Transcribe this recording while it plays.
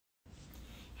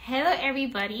Hello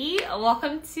everybody,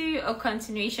 welcome to a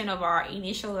continuation of our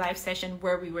initial live session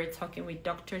where we were talking with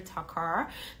Dr. Thakkar,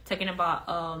 talking about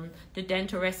the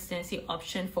dental residency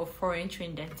option for foreign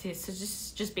trained dentists. So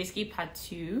just basically part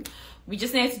 2. We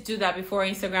just need to do that before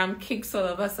Instagram kicks all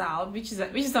of us out, which is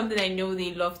something I know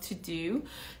they love to do.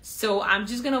 So I'm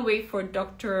just gonna wait for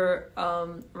Dr.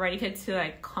 Radhika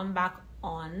to come back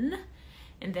on,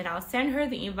 and then I'll send her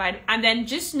the invite. And then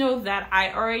just know that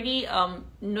I already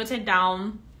noted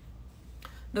down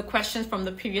the questions from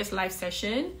the previous live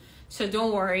session, so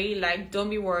don't worry, don't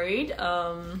be worried.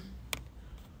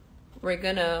 We're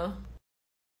gonna,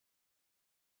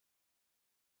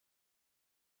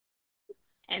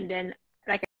 and then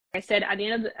like I said, at the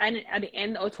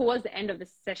end or towards the end of the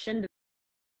session, the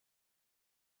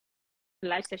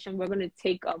live session, we're gonna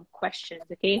take questions.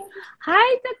 Okay.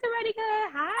 Hi, Dr.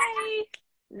 Radhika. Hi,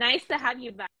 nice to have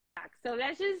you back. So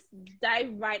let's just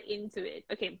dive right into it.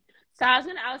 Okay. So I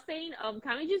was saying,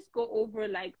 can we just go over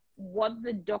what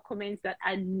the documents that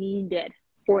are needed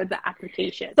for the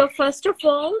application? So first of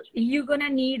all, you're gonna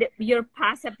need your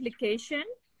PASS application,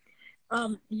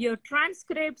 your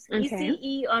transcripts,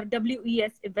 ECE or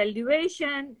WES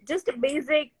evaluation, just a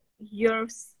basic, your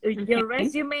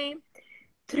resume,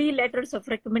 3 letters of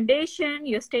recommendation,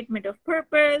 your statement of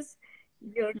purpose,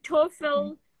 your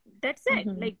TOEFL. That's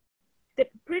it. The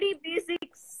pretty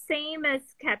basic, same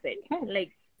as CAPIT.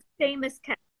 Same as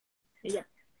CAPIT. Yeah.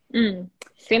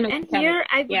 Same as and CAPIT. Here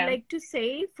I would like to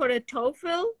say, for a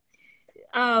TOEFL,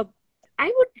 I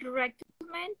would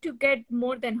recommend to get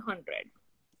more than 100.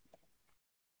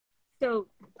 So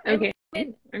okay.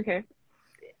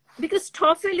 Because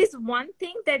TOEFL is one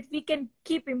thing that we can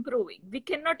keep improving. We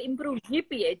cannot improve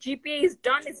GPA. GPA is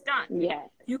done. Yeah.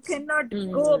 You cannot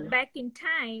go back in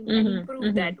time and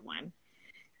improve that one.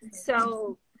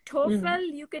 So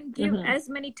TOEFL you can give as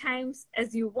many times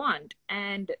as you want,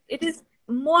 and it is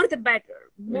more the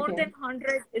better. More than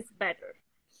 100 is better.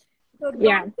 So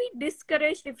don't be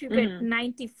discouraged if you get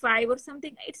 95 or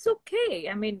something. It's okay.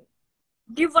 I mean,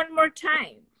 give one more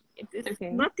time. There's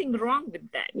nothing wrong with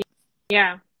that.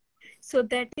 Yeah. So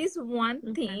that is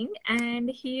one thing. And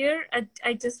here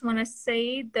I just want to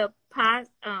say the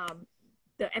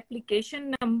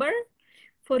application number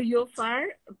for your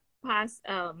PASS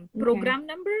program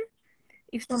number,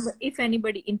 if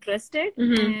anybody interested.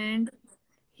 And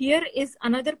here is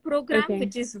another program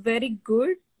which is very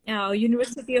good,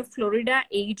 University of Florida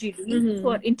AGD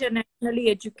for internationally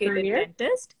educated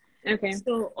dentists.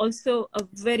 So also a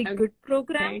very good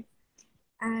program.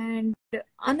 And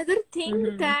another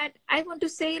thing that I want to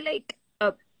say,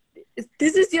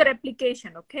 this is your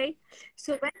application, okay?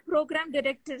 So when program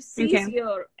director sees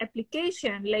your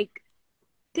application,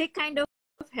 they kind of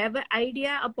have an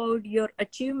idea about your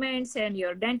achievements and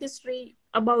your dentistry,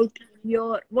 about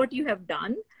what you have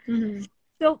done.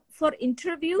 So for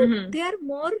interview, they are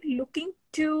more looking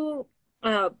to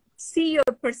see your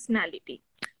personality.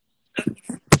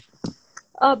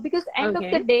 Because end of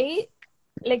the day,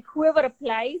 whoever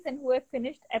applies and who have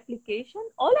finished application,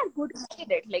 all are good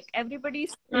candidates. Everybody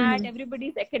is smart, everybody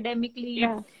is academically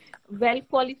well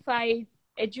qualified,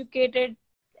 educated.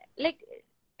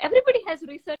 Everybody has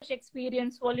research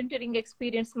experience, volunteering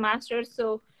experience, masters,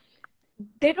 so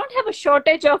they don't have a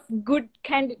shortage of good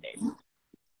candidates.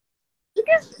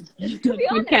 Because to be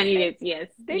honest,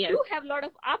 candidates, they do have a lot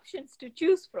of options to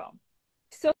choose from.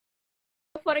 So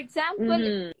for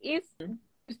example, if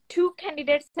 2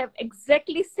 candidates have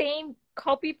exactly same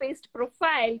copy-paste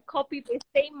profile, copy-paste,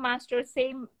 same master,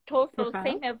 same TOEFL,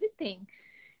 same everything,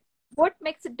 what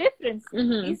makes a difference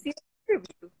is your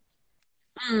interview.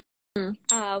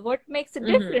 What makes a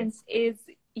difference is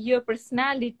your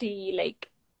personality,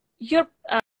 your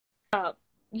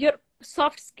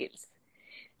soft skills,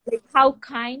 how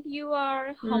kind you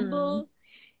are, humble.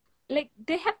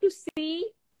 They have to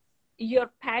see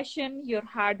your passion, your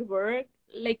hard work,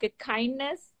 a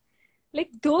kindness,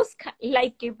 those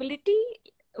likability,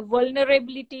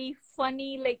 vulnerability,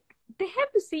 funny. They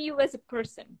have to see you as a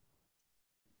person.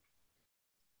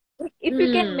 If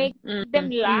you can make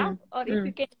them laugh, or if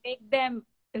you can make them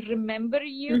remember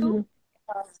you,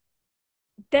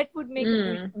 that would make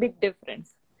a big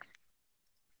difference.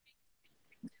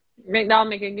 That'll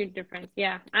make a good difference.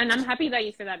 Yeah. And I'm happy that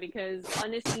you said that, because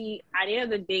honestly, at the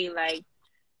end of the day,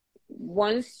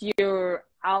 once you're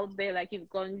out there,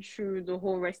 you've gone through the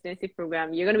whole residency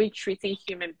program, you're going to be treating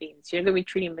human beings. You're going to be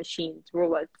treating machines,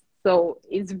 robots. So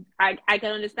I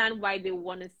can understand why they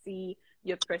want to see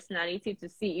your personality, to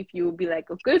see if you will be a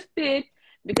good fit,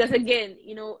 because again,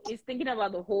 it's thinking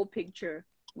about the whole picture.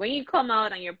 When you come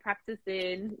out and you're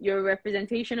practicing, your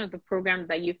representation of the program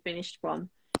that you finished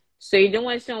from. So you don't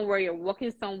want somewhere you're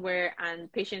working somewhere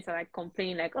and patients are like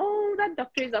complaining like, oh, that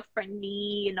doctor is not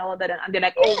friendly and all that, and they're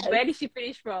like, oh, where did she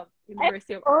finish from?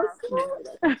 University of also,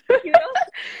 you know,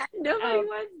 nobody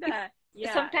wants that.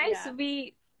 Yeah, sometimes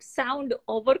we sound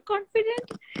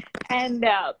overconfident, and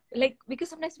like,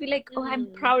 because sometimes we like, oh,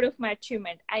 I'm proud of my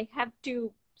achievement, I have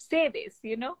to say this,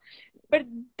 you know, but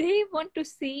they want to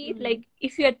see like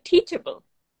if you are teachable,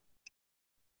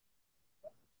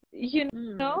 you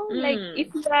know, like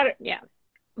if you are,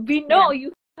 we know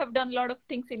you have done a lot of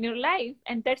things in your life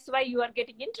and that's why you are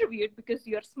getting interviewed, because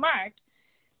you're smart.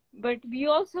 But we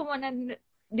also want to,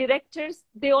 directors,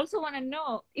 they also want to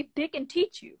know if they can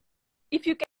teach you, if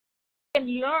you can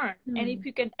learn, and if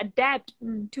you can adapt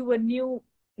to a new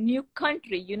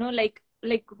country, you know, like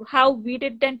how we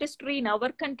did dentistry in our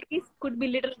countries could be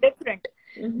little different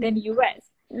than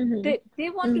US. They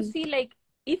want to see like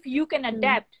if you can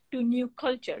adapt to new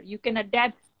culture, you can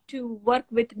adapt to work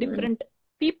with different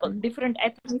people, different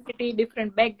ethnicity,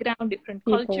 different background, different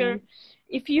culture.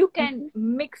 If you can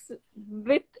mix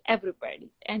with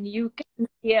everybody and you can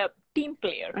be a team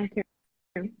player.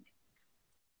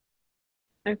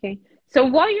 Okay. So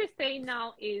what you're saying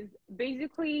now is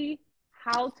basically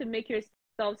how to make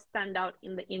yourself stand out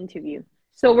in the interview.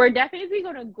 So we're definitely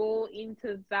going to go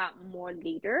into that more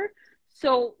later.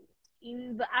 So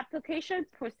in the application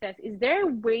process, is there a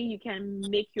way you can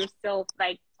make yourself,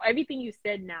 like everything you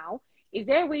said now, is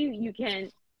there a way you can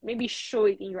maybe show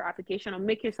it in your application or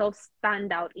make yourself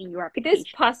stand out in your application? It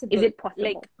is possible. Is it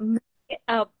possible?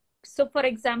 Like, so for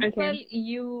example,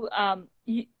 you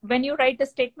when you write a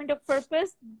statement of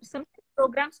purpose, some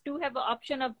programs do have an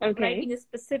option of writing a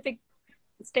specific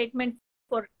statement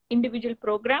for individual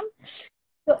program.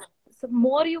 So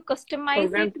more you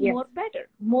customize it, more better.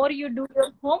 More you do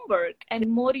your homework and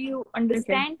more you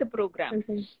understand the program.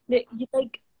 Like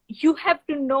you have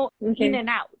to know in and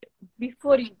out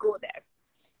before you go there.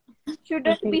 You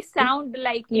shouldn't be sound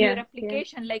like in your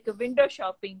application like a window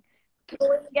shopping,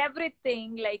 throwing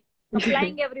everything, like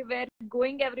applying everywhere,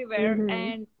 going everywhere,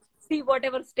 and see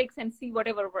whatever sticks and see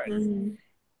whatever works.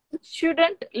 It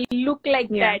shouldn't look like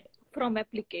that from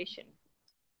application.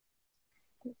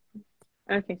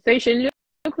 Okay, so it should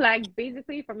look like,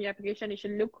 basically from your application, it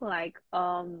should look like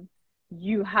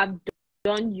you have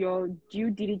done your due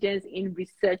diligence in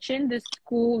researching the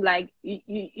school. Like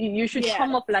you should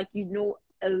come up like you know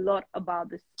a lot about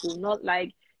the school, not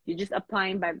like you're just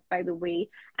applying by the way.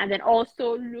 And then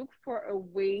also look for a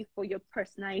way for your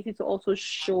personality to also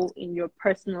show in your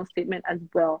personal statement as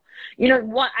well. You know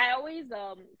what, I always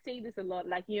say this a lot,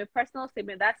 like in your personal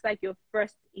statement, that's like your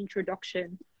first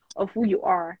introduction of who you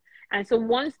are. And so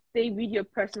once they read your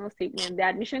personal statement, the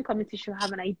admission committee should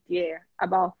have an idea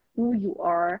about who you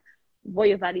are, what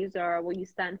your values are, what you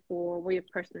stand for, what your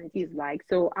personality is like.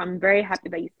 So I'm very happy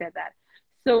that you said that.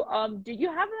 So did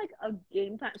you have like a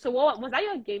game plan? So what was that,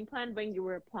 your game plan when you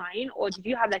were applying, or did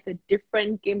you have like a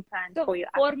different game plan for your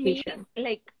application? For me,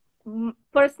 like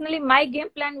personally, my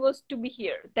game plan was to be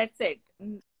here. That's it.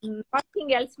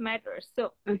 Nothing else matters.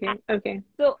 So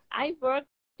so I worked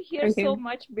here so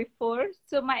much before,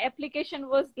 so my application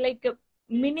was like a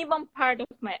minimum part of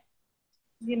my,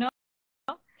 you know,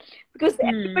 because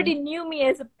everybody knew me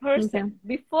as a person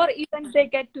before even they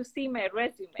get to see my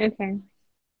resume.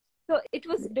 So it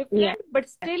was different, but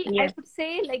still I would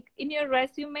say, like in your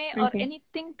resume or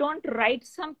anything, don't write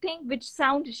something which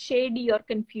sounds shady or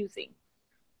confusing.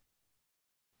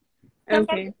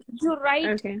 Sometimes you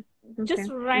write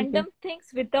just random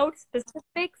things without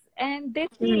specifics, and they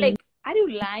see like, are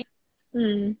you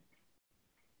lying?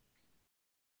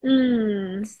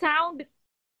 Sound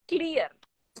clear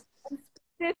and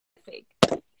specific.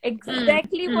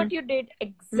 Exactly what you did,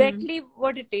 exactly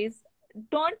what it is.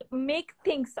 Don't make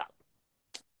things up,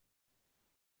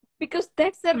 because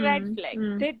that's a red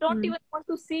flag. They don't even want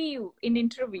to see you in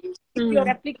interview if your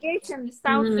application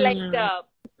sounds like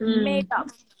made up.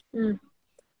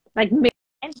 Like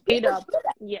made up.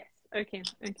 Yes. Okay.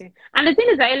 And the thing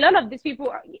is that a lot of these people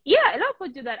are, a lot of people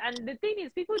do that. And the thing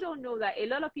is, people don't know that a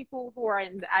lot of people who are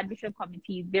in the admission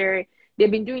committee,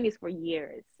 they've been doing this for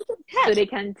years, so they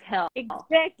can tell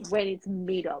when it's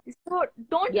made up. So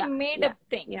don't made up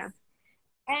things.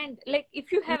 And like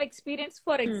if you have experience,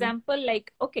 for example,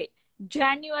 like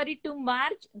January to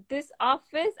March, this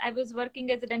office I was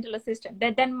working as a dental assistant.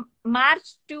 Then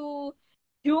March to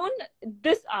June,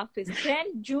 this office.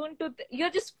 Then June to you're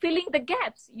just filling the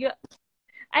gaps.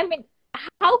 I mean,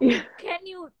 how can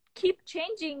you keep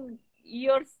changing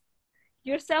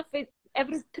yourself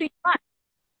every 3 months?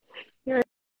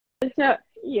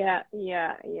 Yeah.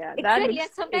 That Exactly. looks And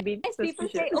a sometimes bit people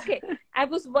suspicious. say, okay, I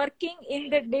was working in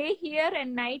the day here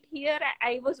and night here.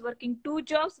 I was working two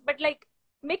jobs, but like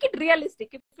make it realistic.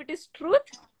 If it is truth,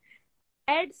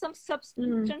 add some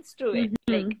substance to it.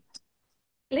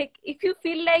 Like if you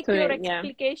feel like So your yeah.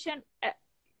 application,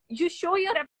 you show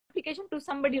your application to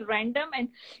somebody random, and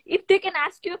if they can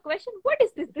ask you a question, what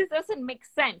is this? This doesn't make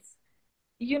sense.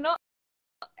 You know,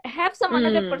 have some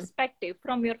another perspective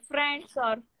from your friends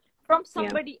or from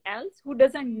somebody else who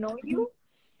doesn't know you.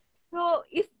 So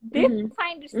if they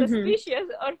find it suspicious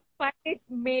or find it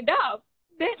made up,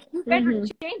 then you better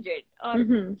change it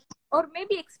or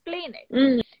maybe explain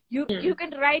it. You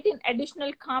can write in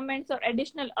additional comments or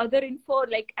additional other info,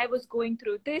 like I was going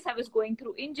through this, I was going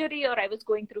through injury, or I was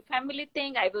going through family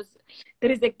thing,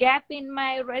 there is a gap in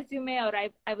my resume, or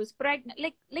I was pregnant,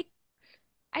 like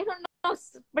I don't know,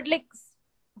 but like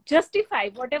justify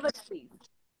whatever it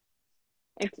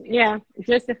is. Yeah,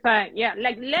 justify. Yeah,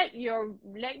 like let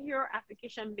your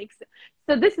application make sense.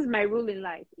 So this is my rule in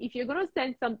life: if you're gonna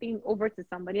send something over to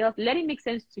somebody else, let it make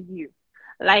sense to you.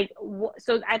 Like,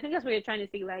 so I think that's what you're trying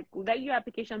to say. Like, let your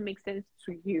application make sense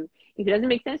to you. If it doesn't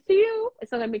make sense to you,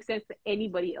 it's not gonna make sense to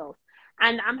anybody else.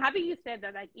 And I'm happy you said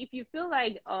that. Like, if you feel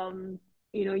like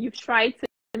you've tried to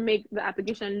make the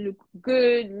application look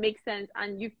good, make sense,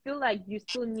 and you feel like you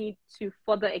still need to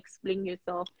further explain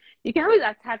yourself, you can always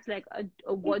attach like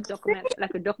a Word document,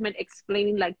 like a document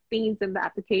explaining like things in the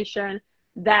application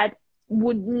that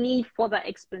would need further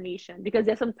explanation, because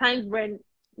there's some times when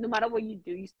no matter what you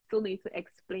do, you still need to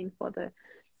explain further.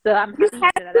 So I'm happy you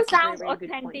have that to that's a very, sound very good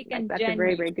point. authentic Like, and that's a very,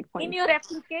 genuine very good point. in your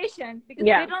application, because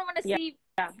Yeah. they don't want to Yeah. see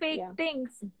Yeah. fake Yeah.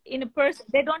 things in a person.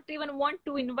 They don't even want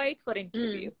to invite for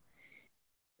interview.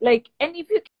 Like, and if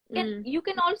you can, you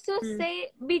can also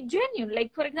say, be genuine.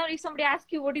 Like, for example, if somebody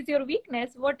asks you what is your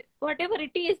weakness, whatever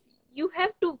it is, you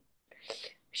have to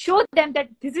show them that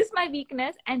this is my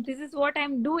weakness and this is what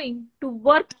I'm doing to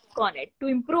work on it, to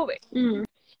improve it.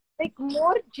 Like,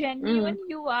 more genuine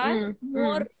you are,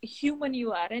 more human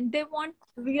you are, and they want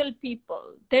real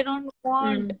people. They don't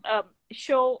want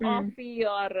show offy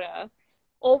or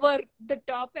over the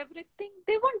top everything.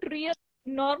 They want real,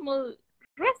 normal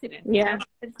residents. Yeah.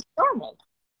 It's normal.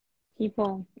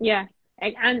 People. Yeah.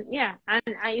 And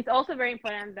it's also very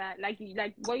important that like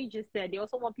what you just said, they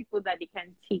also want people that they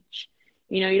can teach.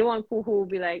 You don't want people who will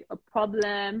be like a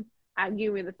problem,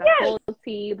 arguing with the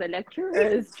faculty, the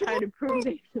lecturers, trying to prove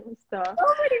they know stuff.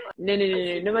 No.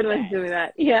 Nobody wants to do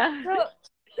that. Yeah. So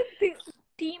this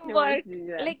teamwork,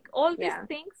 like all these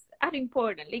things are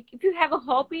important. Like if you have a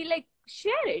hobby, like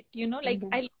share it. Like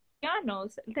I love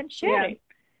pianos, then share it.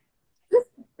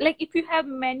 Like if you have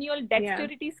manual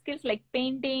dexterity skills like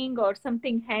painting or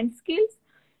something, hand skills,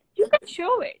 you can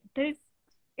show it.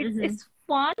 It's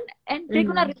fun, and they're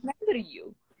gonna remember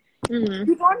you.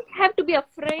 You don't have to be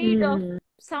afraid of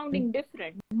sounding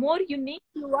different. More unique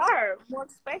you are, more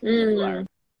special you are.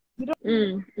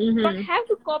 You don't have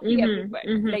to copy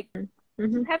everybody. Like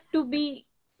you have to be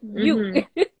you.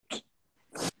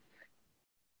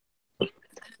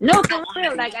 No, for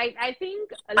real. Like I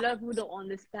think a lot of people don't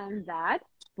understand that,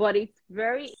 but it's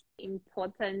very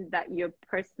important that your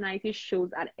personality shows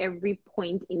at every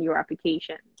point in your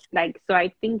application. Like, so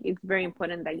I think it's very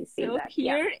important that you say that. So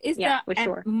here is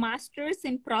the Masters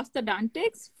in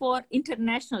Prosthodontics for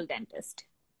International Dentist.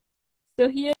 So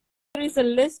here is a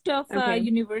list of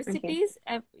universities.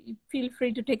 Feel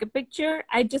free to take a picture.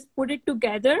 I just put it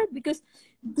together because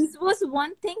this was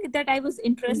one thing that I was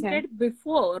interested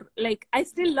before. Like, I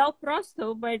still love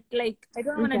prosto, but like I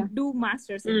don't want to do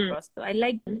masters in prosto. I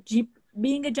like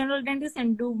being a general dentist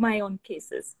and do my own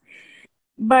cases.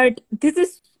 But this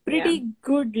is pretty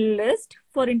good list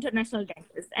for international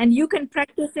dentists, and you can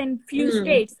practice in few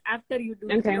states after you do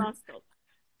prosto.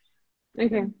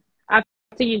 Okay.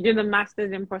 So you do the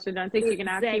masters in prosthodontics, you can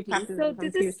actually practice. So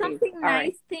this is something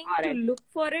nice thing to look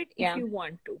for it if you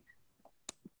want to.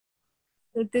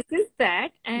 So this is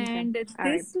that, and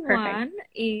this one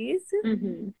is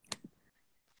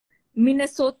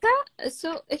Minnesota.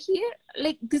 So here,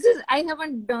 like this is, I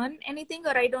haven't done anything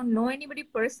or I don't know anybody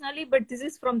personally, but this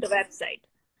is from the website.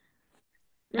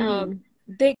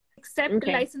 They accept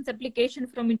license application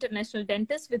from international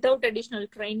dentists without additional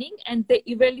training, and they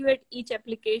evaluate each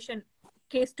application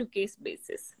case-to-case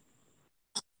basis.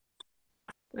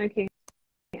 Okay.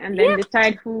 And then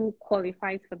decide who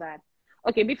qualifies for that.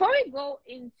 Okay, before we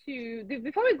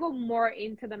go more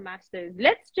into the masters,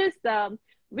 let's just I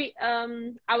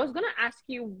was gonna ask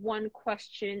you one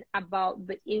question about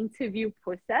the interview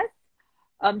process,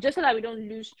 just so that we don't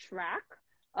lose track.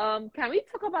 can we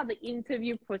talk about the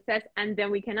interview process, and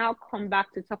then we can now come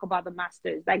back to talk about the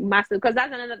masters, like master, because that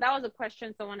was a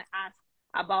question someone asked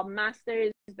about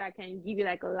masters that can give you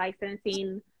like a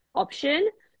licensing option.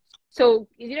 So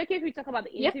is it okay if we talk about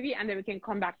the interview and then we can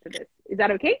come back to this? Is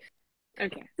that okay?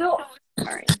 Okay. So, all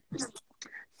right.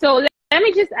 So let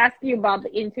me just ask you about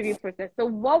the interview process. So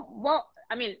what,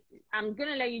 I mean, I'm going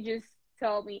to let you just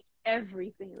tell me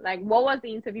everything. Like, what was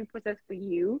the interview process for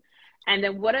you? And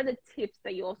then what are the tips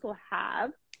that you also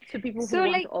have to people who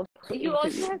want to also you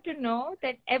also have to know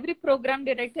that every program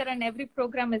director and every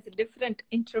program has a different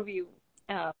interview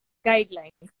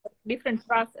guidelines, different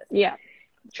process. Yeah,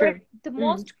 true. But the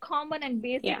most common and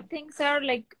basic things are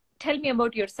like, tell me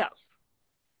about yourself.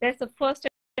 That's the first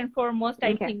and foremost,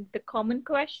 I think, the common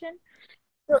question.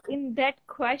 So in that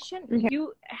question,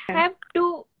 you have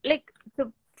to, like,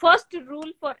 the first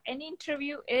rule for any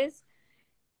interview is,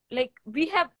 like, we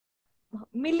have a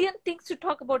million things to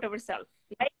talk about ourselves,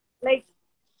 right? Like,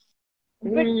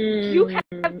 but you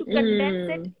have to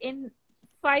condense it in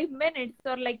 5 minutes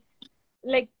or like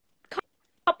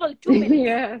couple 2 minutes.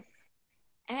 Yes.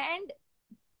 And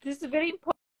this is a very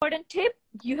important tip.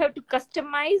 You have to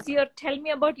customize your tell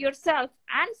me about yourself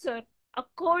answer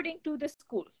according to the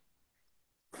school.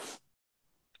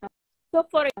 So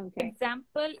for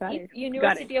example, if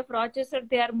University of Rochester,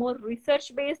 they are more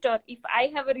research based, or if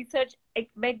I have a research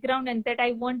background and that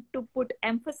I want to put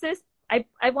emphasis,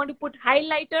 I want to put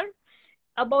highlighter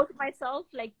about myself,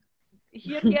 like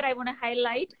here I want to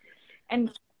highlight,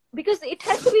 and because it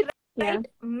has to be right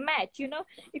match, you know.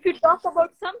 If you talk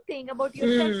about something about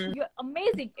yourself, you're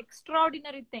amazing,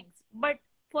 extraordinary things, but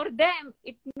for them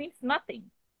it means nothing.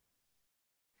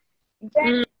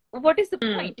 Then what is the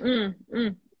point?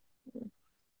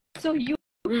 So you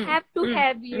have to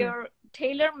have your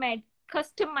tailor-made,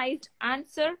 customized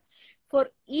answer for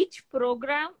each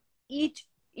program, each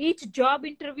job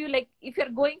interview. Like if you're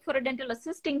going for a dental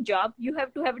assisting job, you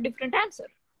have to have a different answer.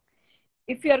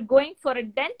 If you're going for a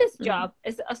dentist job,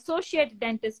 as an associate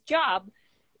dentist job,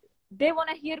 they want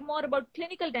to hear more about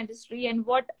clinical dentistry and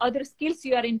what other skills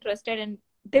you are interested in.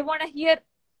 They want to hear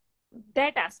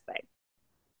that aspect.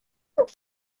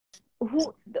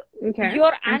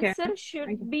 Your answer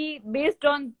should be based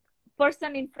on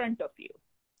person in front of you,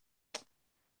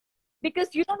 because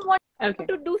you don't want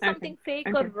to do something fake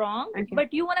or wrong,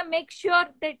 but you want to make sure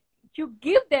that you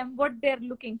give them what they're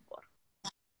looking for.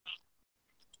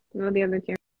 What they're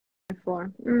looking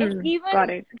for. And even,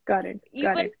 got it.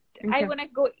 I want to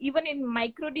go even in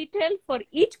micro detail. For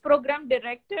each program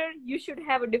director, you should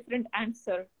have a different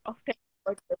answer of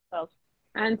yourself.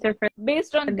 Answer for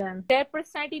based on their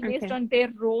personality, based on their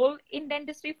role in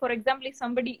dentistry. For example, if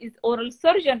somebody is oral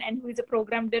surgeon and who is a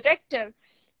program director,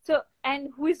 so and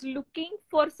who is looking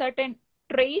for certain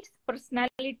traits,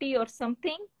 personality or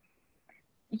something,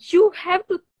 you have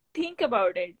to think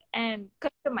about it and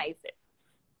customize it.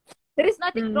 There is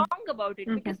nothing wrong about it,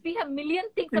 because we have million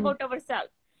things about ourselves.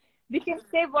 We can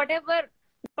say whatever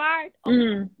part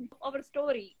of our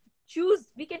story.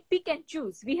 We can pick and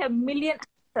choose. We have million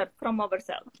from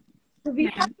ourselves. So we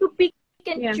have to pick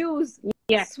and choose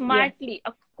smartly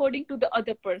according to the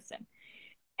other person.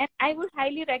 And I would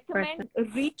highly recommend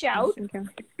reach out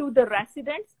to the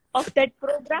residents of that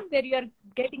program where you are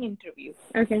getting interviewed.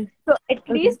 So at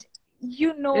least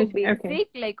you know basic,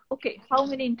 like, how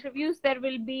many interviews there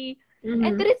will be.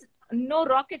 And there is no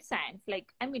rocket science. Like,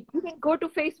 I mean, you can go to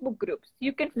Facebook groups.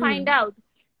 You can find out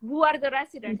who are the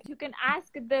residents. You can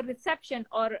ask the reception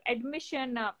or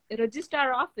admission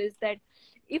registrar office that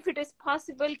if it is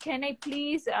possible, can I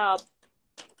please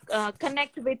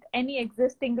connect with any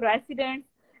existing residents?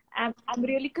 I'm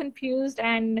really confused,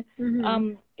 and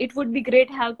it would be great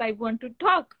help. I want to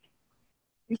talk.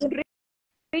 You can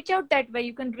reach out that way.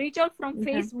 You can reach out from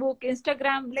Facebook,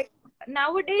 Instagram. Like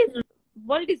nowadays,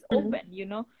 world is open, you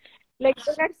know. Like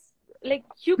that's like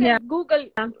you can Google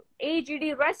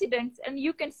AGD residents and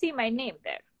you can see my name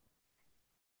there.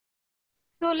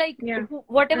 So like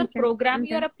whatever program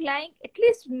you're applying, at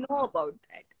least know about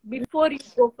that before you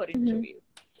go for interview.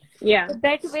 So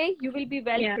that way you will be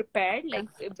well prepared. Like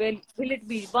will it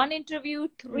be 1 interview,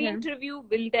 3 interview?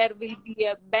 Will there be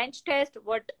a bench test?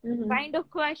 What kind of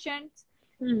questions?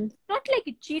 Not like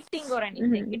a cheating or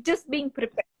anything. It's just being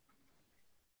prepared.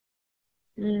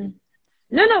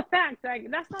 No, facts. Like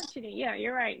that's not cheating. Yeah,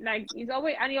 you're right. Like it's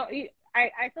always, and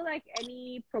I feel like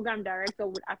any program director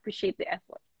would appreciate the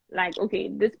effort. Like, okay,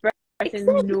 this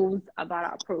person knows about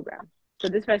our program, so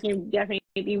this person definitely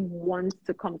maybe wants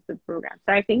to come to the program.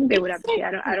 So I think they would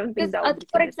appreciate. I don't think that would be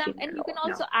for example, and you can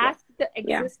also ask the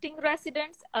existing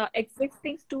residents,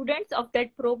 existing students of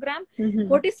that program,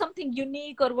 what is something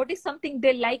unique or what is something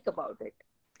they like about it.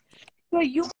 So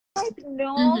you might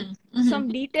know some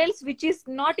details which is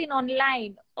not in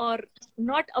online or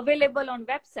not available on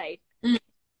website,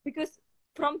 because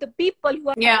from the people who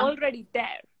are already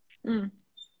there.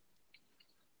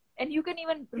 And you can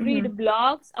even read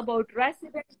blogs about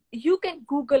residents. You can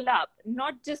Google up,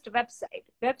 not just website.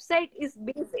 Website is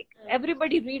basic.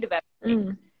 Everybody read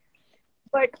website.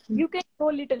 But you can go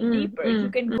a little deeper.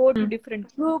 You can go to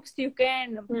different groups. You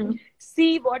can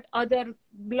see what other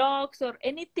blogs or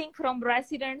anything from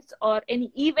residents or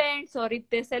any events, or if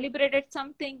they celebrated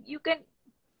something, you can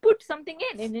put something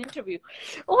in an interview.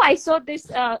 Oh, I saw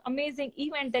this amazing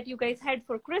event that you guys had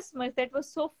for Christmas. That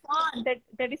was so fun.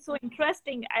 That is so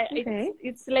interesting.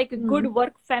 It's like a good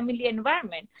work family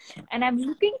environment. And I'm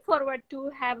looking forward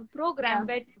to have a program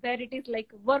where it is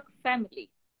like work family,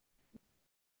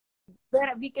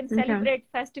 where we can celebrate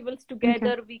festivals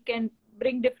together. We can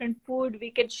bring different food. We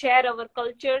can share our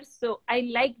cultures. So I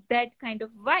like that kind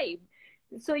of vibe.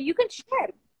 So you can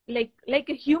share like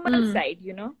a human side,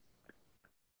 you know.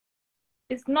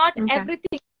 It's not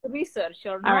everything research,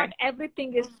 or not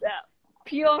everything is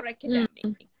pure academic.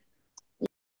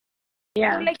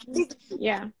 Like you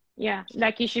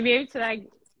should be able to like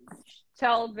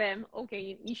tell them,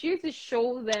 okay, you should to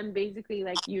show them basically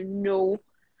like you know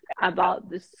about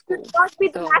the school.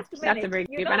 So that's a very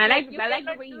good. And I like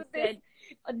the way you said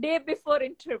a day before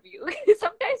interview.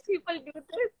 Sometimes people do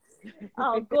this.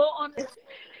 Go on.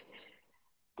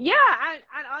 Yeah,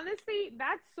 and honestly,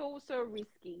 that's so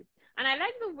risky. And I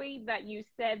like the way that you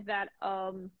said that.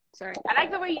 I like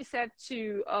the way you said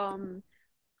to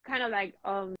kind of like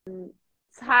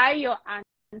tie your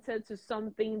answer to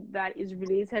something that is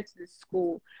related to the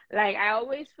school. Like I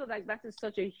always feel like that is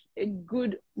such a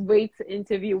good way to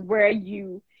interview, where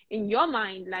you, in your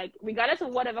mind, like regardless of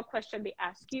whatever question they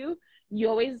ask you, you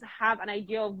always have an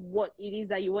idea of what it is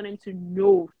that you want them to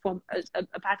know from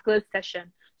a particular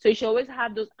session. So you should always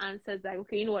have those answers like,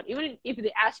 okay, you know what, even if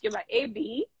they ask you about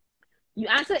AB, you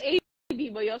answer AB,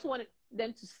 but you also want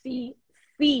them to see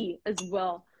C as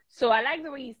well. So I like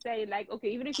the way you say, like,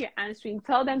 okay, even if you're answering,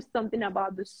 tell them something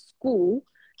about the school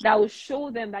that will show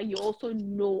them that you also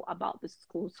know about the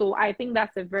school. So I think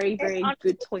that's a very, very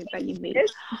good point that you made.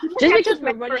 Just because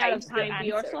we're running out of time,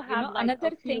 we also have like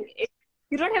another thing.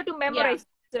 You don't have to memorize.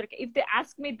 If they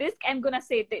ask me this, I'm gonna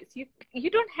say this. You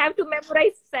don't have to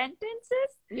memorize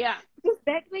sentences. Yeah, because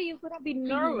that way you're gonna be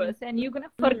nervous and you're gonna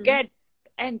forget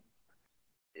and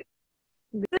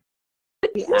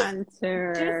the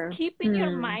answer. Just keep in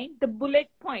your mind the bullet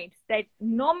points that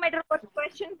no matter what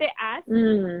question they ask,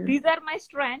 these are my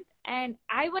strengths, and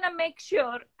I want to make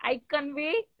sure I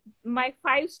convey my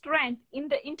 5 strengths in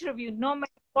the interview, no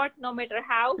matter what, no matter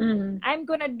how. I'm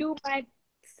going to do my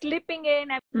slipping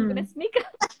in, I'm going to sneak out.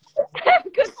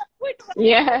 I'm going to put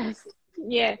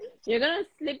you're going to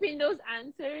slip in those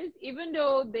answers, even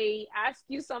though they ask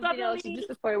you something else,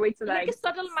 just for a way to like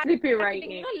slip it right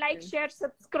in. You know, like, share,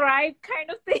 subscribe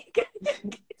kind of thing.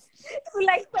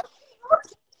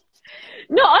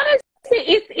 No, honestly,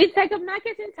 it's like a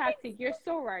marketing tactic. You're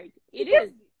so right. It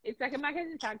is. It's like a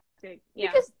marketing tactic.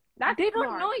 Yeah. Because they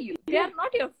don't know you. They are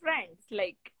not your friends.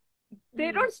 Like,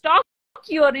 they don't stalk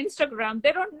you on Instagram.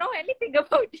 They don't know anything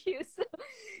about you. So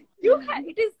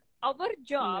it is our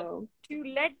job to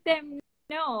let them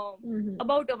know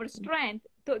about our strength,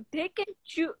 so they can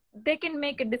choose, they can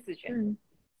make a decision.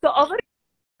 So our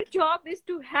job is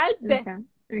to help them.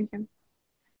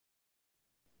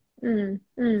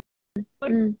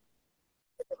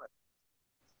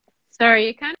 Sorry,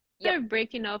 you're kind of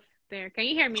breaking off there. Can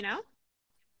you hear me now?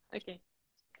 Okay.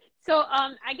 So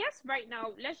I guess right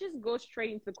now let's just go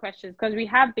straight into questions, because we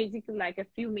have basically like a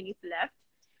few minutes left.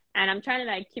 And I'm trying to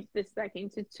like keep this like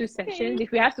into 2 sessions.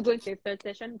 If we have to go into a 3rd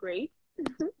session, great.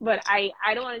 But I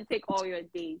don't want to take all your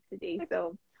days today,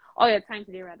 so all your time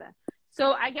today rather.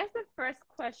 So I guess the first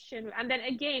question, and then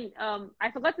again,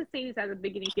 I forgot to say this at the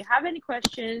beginning. If you have any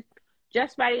questions,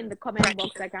 just write it in the comment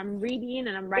box. Like I'm reading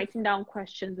and I'm writing down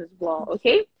questions as well.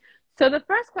 Okay. So the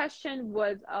first question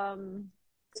was,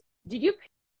 did you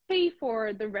pay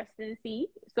for the residency?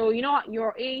 So you know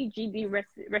your AGD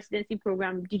residency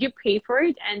program, did you pay for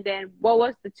it? And then what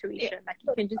was the tuition? Like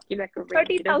you can just give like a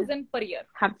range. 30,000 per year.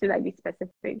 Have to like be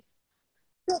specific.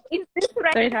 So in this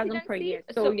 30,000 per year.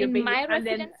 So in my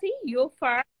residency,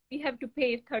 we have to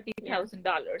pay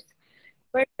 $30,000.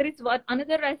 But there is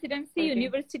another residency,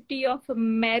 University of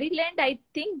Maryland. I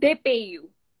think they pay you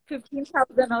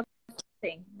 $15,000 or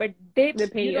thing, but they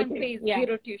pay you you. don't Okay. pay Yeah.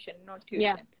 zero tuition, no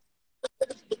tuition.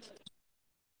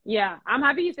 Yeah, I'm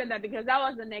happy you said that because that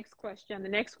was the next question. The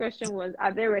next question was,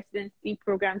 are there residency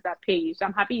programs that pay you? So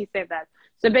I'm happy you said that.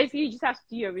 So basically, you just have to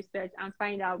do your research and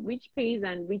find out which pays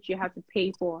and which you have to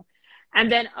pay for.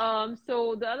 And then,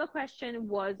 so the other question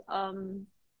was,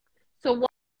 so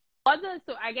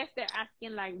so I guess they're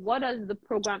asking like, what does the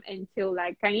program entail?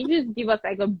 Like, can you just give us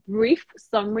like a brief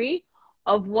summary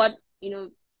of what,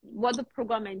 what the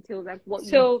program entails, like what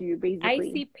you do basically? I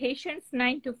see patients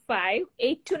 9 to 5,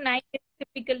 8 to 9 is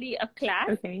typically a class.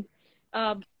 Okay.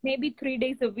 Maybe 3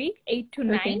 days a week, 8 to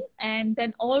 9, Okay. and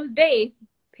then all day,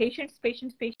 patients.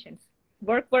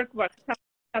 Work,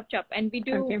 chop. And we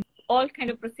do all kind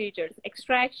of procedures,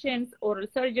 extractions, oral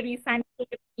surgery,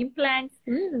 scientific implants,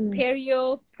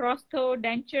 perio, prostho,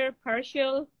 denture,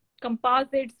 partial,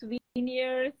 composites,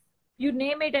 veneers, you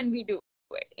name it, and we do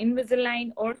it.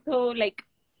 Invisalign, ortho, like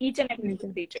each and every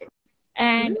procedure.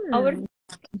 And our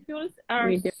schedules are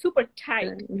super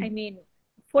tight. I mean,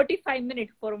 45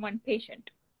 minutes for one patient.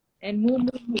 And move.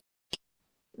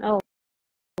 Oh,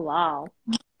 wow.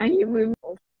 And you move.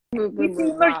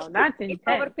 Wow, that's intense. If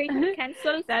our patient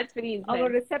cancels, that's pretty intense. Our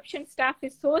reception staff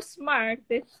is so smart,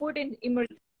 they put in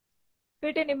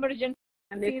emergency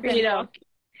and they fill it up.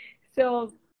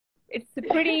 So it's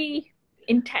pretty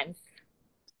intense.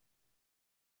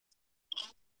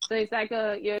 So it's like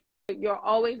you're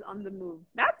always on the move.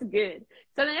 That's good.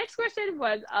 So the next question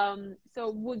was, so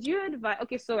would you advise,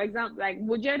 so example, like,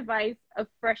 would you advise a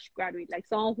fresh graduate, like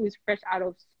someone who is fresh out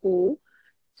of school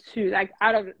so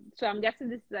I'm guessing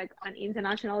this is like an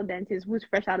international dentist who's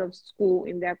fresh out of school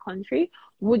in their country.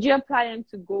 Would you apply them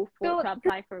to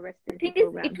apply for a residency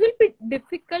program? It will be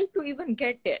difficult to even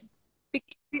get it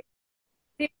because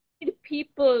they need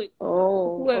people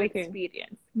who have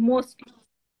experience, mostly.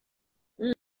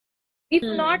 If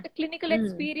not clinical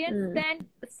experience, then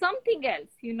something else,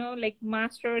 like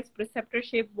master's,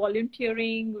 preceptorship,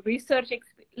 volunteering, research,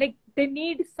 like they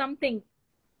need something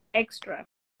extra.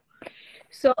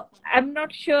 So I'm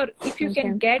not sure if you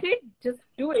can get it, just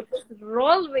do it. Just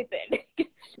roll with it.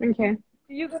 Okay.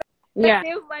 You're going to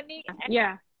save money. And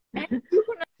you're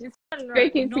going to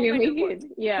break into your make.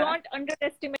 Don't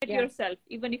underestimate yourself.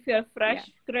 Even if you're a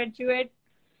fresh graduate,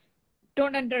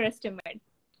 don't underestimate.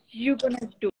 You're going to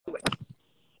do it.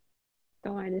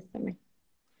 Don't underestimate.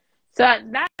 So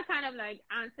that kind of like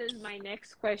answers my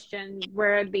next question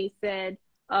where they said,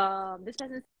 this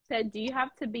person said, do you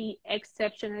have to be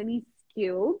exceptionally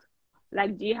skilled?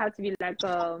 Like, do you have to be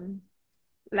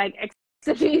like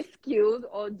exceptionally skilled,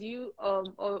 or do you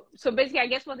or so basically I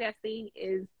guess what they're saying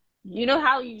is,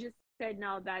 how you just said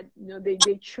now that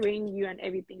they train you and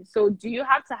everything, so do you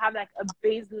have to have like a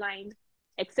baseline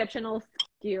exceptional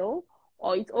skill,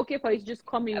 or it's okay for you to just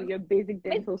come in with your basic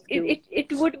dental skills?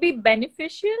 It would be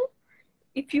beneficial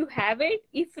if you have it.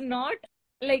 If not,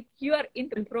 like, you are in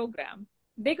the program,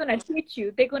 they're going to teach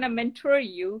you, they're going to mentor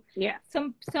you.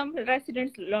 Some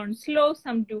residents learn slow,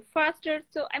 some do faster.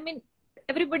 So I mean,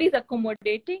 everybody's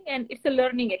accommodating and it's a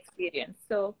learning experience.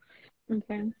 So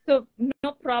so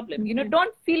no problem.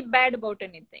 Don't feel bad about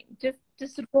anything. Just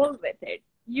roll with it.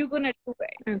 You're going to do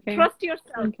it. Trust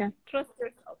yourself. Trust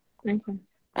yourself.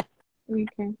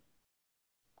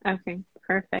 Okay,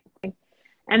 perfect.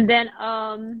 And then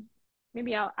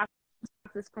maybe I'll ask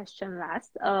this question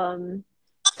last.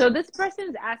 So this person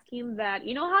is asking that,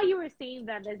 how you were saying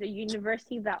that there's a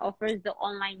university that offers the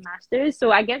online masters. So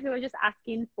I guess they were just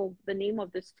asking for the name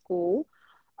of the school.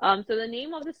 So the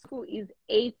name of the school is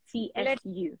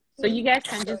ATSU. So you guys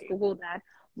can just Google that.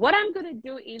 What I'm going to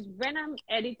do is when I'm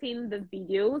editing the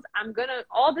videos,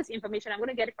 all this information, I'm going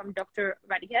to get it from Dr.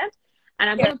 Thakkar, and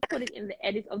I'm going to put it in the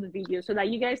edit of the video so that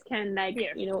you guys can, like,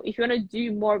 if you want to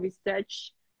do more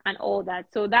research and all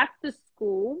that. So that's the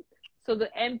school. So the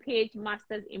MPH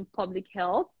Masters in Public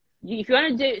Health. If you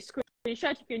want to do a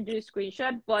screenshot, you can do a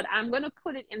screenshot, but I'm going to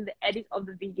put it in the edit of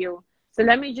the video. So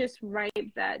let me just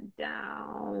write that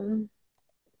down,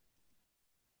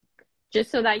 just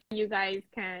so that you guys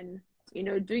can,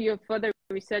 do your further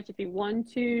research if you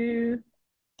want to.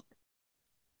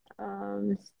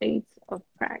 States of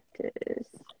practice.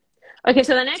 Okay,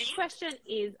 so the next question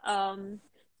is,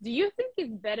 do you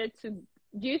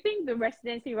think the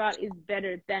residency route is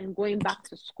better than going back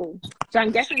to school? So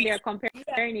I'm guessing they're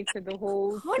comparing it to the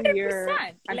whole 2-year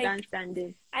advanced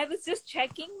standing. I was just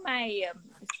checking my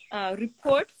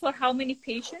report for how many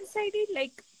patients I did,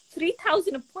 like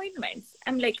 3,000 appointments.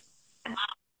 I'm like,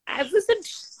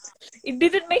 it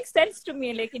didn't make sense to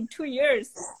me, like in 2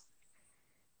 years.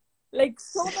 Like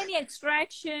so many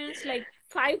extractions, like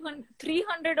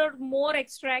 300 or more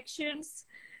extractions.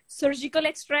 surgical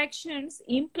extractions,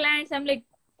 implants. I'm like,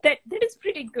 that is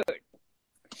pretty good.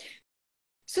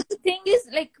 So the thing is,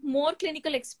 like, more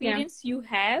clinical experience you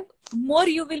have, more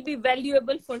you will be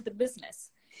valuable for the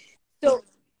business. So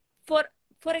for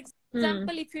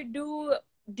example, if you do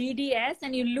DDS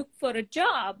and you look for a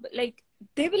job, like,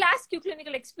 they will ask you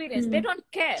clinical experience. They don't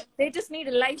care. They just need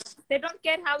a license. They don't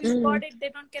care how you got it. They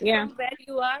don't care from where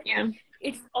you are.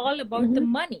 It's all about the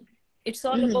money. It's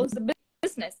all about the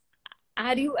business.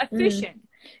 Are you efficient?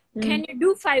 Can you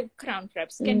do 5 crown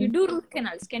preps? Can you do root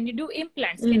canals? Can you do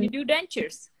implants? Can you do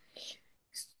dentures?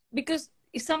 Because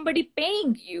if somebody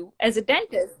paying you as a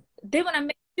dentist, they want to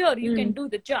make sure you can do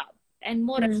the job and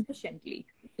more efficiently.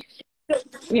 So,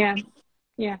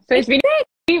 so it's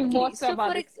been more so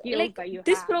about the skills like, that you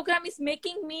this have. program is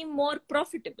making me more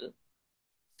profitable,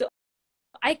 so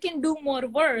I can do more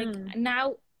work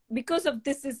now. Because of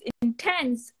this is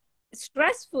intense,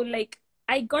 stressful, like,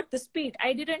 I got the speed.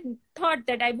 I didn't thought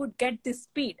that I would get this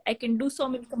speed. I can do so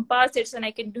many composites and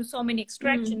I can do so many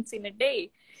extractions in a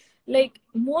day. Like,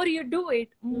 more you do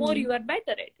it, more you are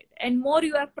better at it, and more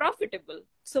you are profitable.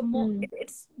 So more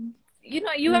it's, you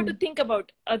know, you have to think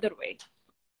about other way.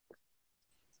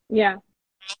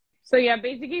 So you're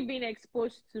basically being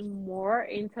exposed to more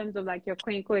in terms of like your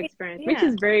clinical experience, which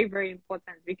is very, very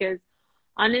important, because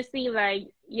honestly, like,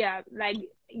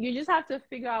 you just have to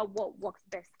figure out what works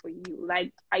best for you.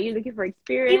 Like, are you looking for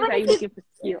experience? Are you looking for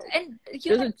skills? And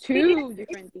those are two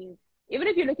different things. Even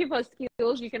if you're looking for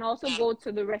skills, you can also go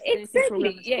to the residency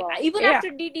program as well. Even after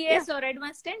DDS or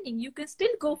advanced standing, you can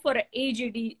still go for an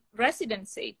AGD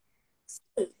residency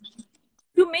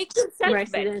to make yourself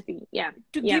residency better.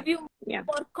 To give you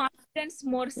more confidence,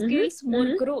 more skills,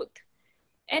 more growth.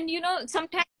 And you know,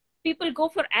 sometimes people go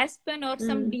for Aspen or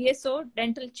some DSO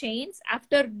dental chains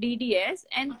after DDS,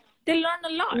 and they learn a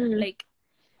lot. Like,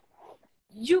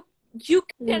 you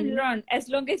can learn as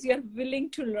long as you're willing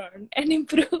to learn and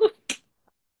improve.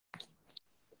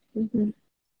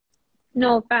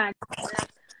 No, fact.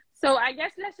 So I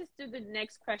guess let's just do the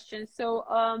next question. So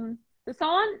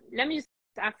let me just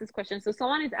ask this question. So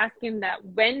someone is asking that,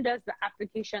 when does the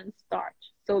application start?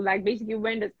 So like, basically,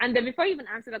 and then before you even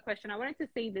answer the question, I wanted to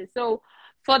say this. So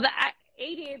for the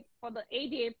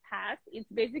ADA pass, it's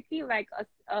basically like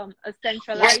a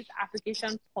centralized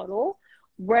application portal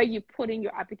where you put in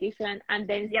your application, and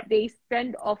then they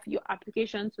send off your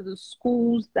application to the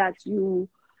schools that you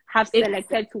have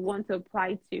selected to want to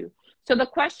apply to. So the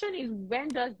question is, when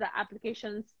does the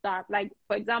application start? Like,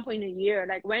 for example, in a year,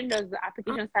 like, when does the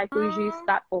application cycle usually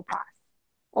start for PASS?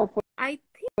 Or for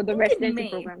the residency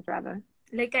programs, rather?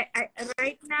 Like, I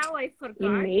right now, I forgot.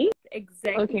 In May?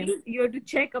 Exactly. Okay. You have to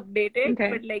check updated,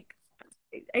 but like,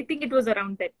 I think it was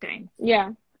around that time.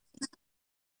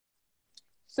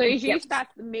 So it usually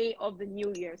starts May of the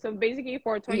new year. So basically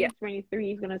for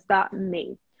 2023, it's going to start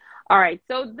May. All right.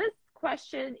 So this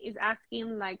question is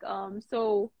asking, like,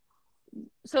 so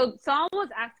someone was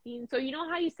asking, so you know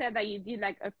how you said that you did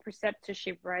like a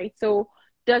preceptorship, right? So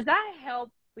does that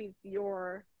help with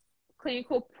your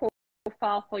clinical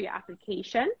profile for your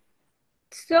application?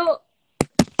 So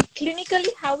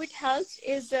clinically, how it helps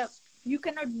is you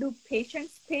cannot do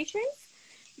patients,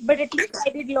 but at least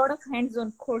I did a lot of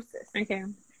hands-on courses.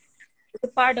 It's a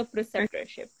part of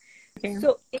preceptorship.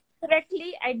 So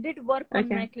indirectly, I did work on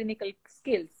my clinical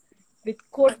skills with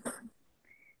courses.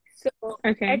 So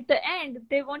at the end,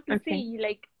 they want to see,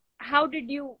 like, how did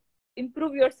you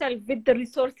improve yourself with the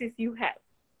resources you have?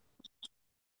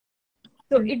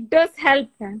 So it does help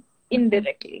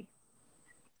indirectly.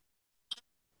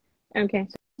 So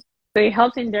it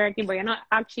helps indirectly, but you're not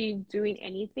actually doing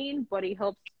anything, but it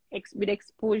helps with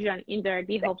exposure, and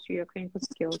indirectly helps with your clinical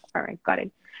skills. All right, got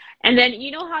it. And then, you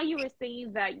know how you were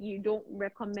saying that you don't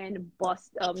recommend the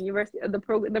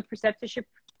preceptorship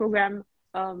program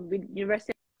with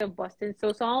University of Boston.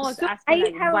 So someone was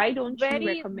asking, like, why don't you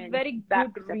recommend very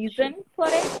good reason for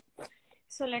it?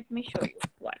 So let me show you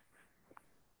what.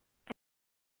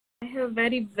 I have a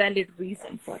very valid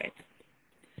reason for it.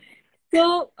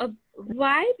 So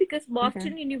why? Because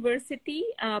Boston University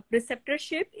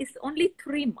preceptorship is only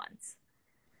 3 months.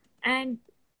 And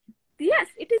yes,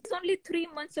 it is only 3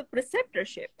 months of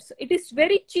preceptorship. So it is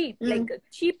very cheap, like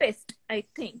cheapest, I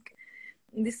think.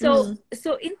 So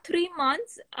in 3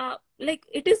 months, like,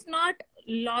 it is not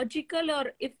logical,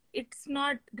 or if it's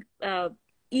not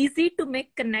easy to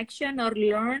make connection or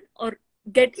learn or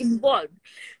get involved.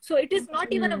 So it is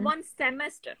not even a 1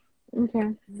 semester.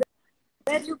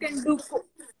 Where you can do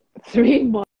 3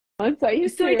 months. Are you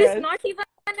serious? So it is not even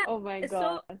oh my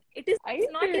god. So it is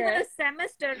not even a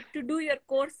semester to do your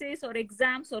courses or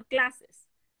exams or classes.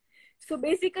 So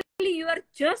basically, you are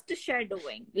just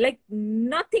shadowing, like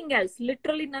nothing else,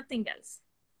 literally nothing else.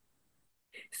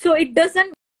 So it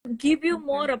doesn't give you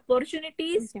more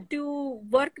opportunities to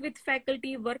work with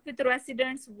faculty, work with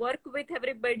residents, work with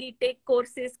everybody, take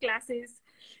courses, classes.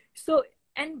 So,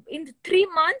 and in 3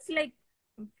 months, like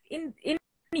in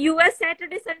US,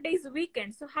 Saturday, Sunday is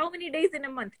weekend. So how many days in a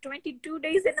month? 22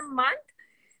 days in a month.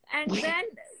 And then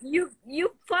you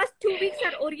first 2 weeks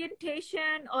are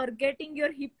orientation or getting your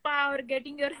HIPAA or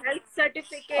getting your health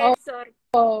certificates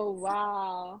oh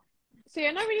wow. So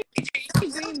you're not really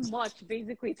doing much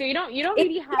basically. So you don't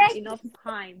really have enough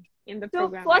time in the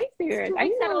program. So I figured. I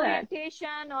know that.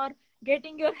 Orientation or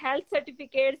getting your health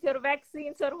certificates, your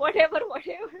vaccines or whatever.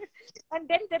 And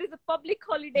then there is a public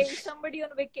holiday, somebody on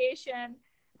vacation.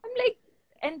 I'm like,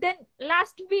 and then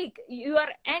last week you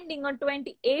are ending on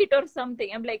 28 or something.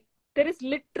 I'm like, there is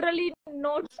literally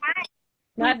no time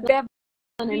Not to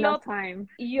enough time.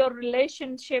 Your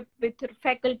relationship with your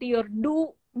faculty or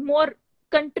do more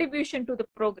contribution to the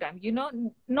program. You know,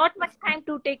 not much time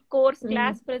to take course,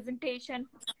 class, presentation,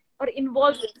 or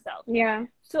involve yourself. Yeah.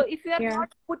 So if you are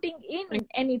not putting in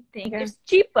anything, it's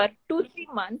cheaper,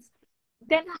 2-3 months.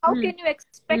 Then how can you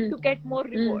expect to get more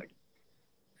reward?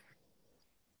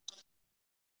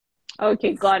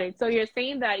 Okay, got it. So you're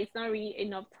saying that it's not really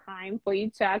enough time for you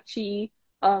to actually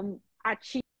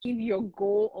achieve your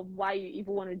goal of why you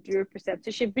even want to do a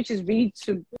preceptorship, which is really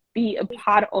to be a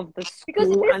part of the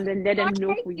school and then let them know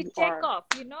like who you check are. Off,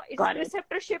 you know, it's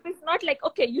preceptorship is not like,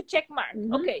 okay, you check mark.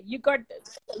 Okay, you got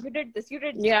this. You did this. You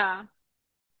did this. Yeah.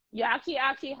 You actually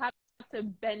have to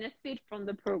benefit from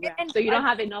the program. So you don't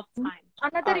have enough time.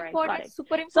 Another important,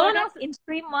 super important, in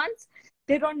 3 months,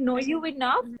 they don't know you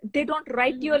enough. They don't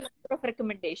write you a letter of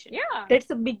recommendation. Yeah. That's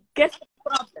the biggest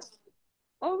problem.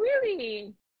 Oh,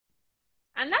 really?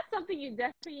 And that's something you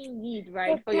definitely need,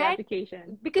 right, for your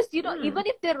application. Because, you know, even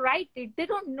if they write it, they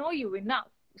don't know you enough.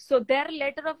 So their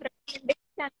letter of recommendation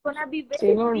is going to be very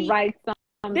They're going to write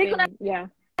something. They're going to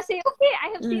say, okay, I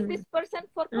have seen this person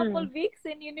for a couple weeks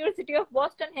in University of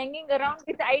Boston hanging around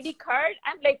with the ID card.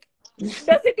 I'm like,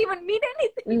 does it even mean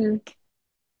anything?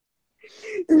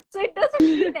 So it doesn't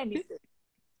mean anything.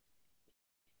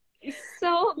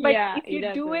 So, but if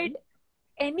you do it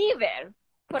anywhere,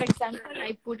 for example,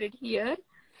 I put it here,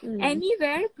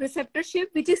 anywhere preceptorship,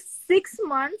 which is 6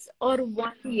 months or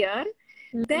 1 year,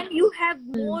 then you have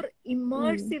more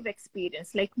immersive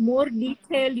experience, like more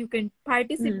detail. You can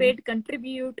participate,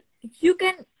 contribute. You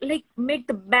can like make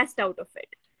the best out of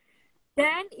it.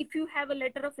 Then if you have a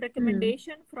letter of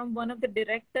recommendation from one of the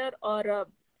director or a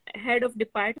head of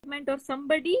department or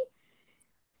somebody,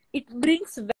 it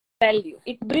brings value.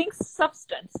 It brings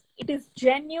substance. It is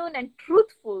genuine and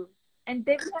truthful. And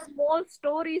they will have more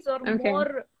stories or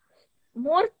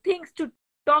more things to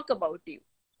talk about you.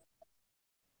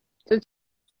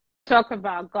 Talk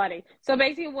about, got it. So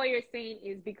basically what you're saying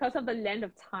is because of the length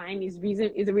of time is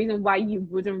the reason why you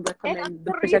wouldn't recommend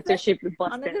the preceptorship with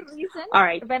Boston. Another reason, all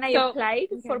right, when I applied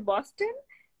for Boston,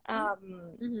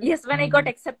 yes, when I got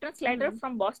acceptance letter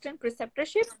from Boston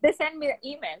preceptorship, they sent me an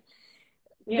email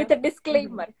with a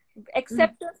disclaimer.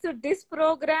 Acceptance to this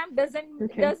program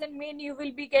doesn't mean you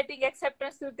will be getting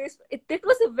acceptance to this. It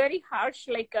was a very harsh,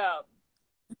 like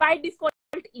by default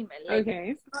email. Like,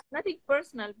 it's not nothing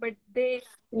personal, but they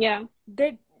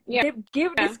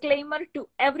give disclaimer to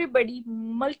everybody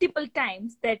multiple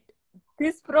times that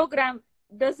this program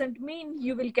doesn't mean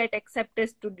you will get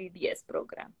acceptance to DDS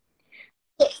program.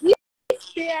 So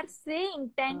if they are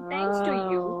saying 10 times to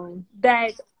you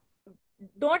that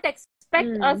don't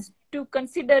expect us to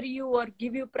consider you or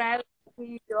give you priority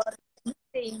or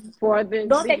anything,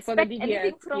 don't expect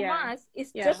anything from us.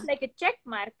 It's just like a check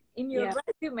mark in your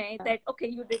resume that okay,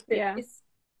 you did this. It's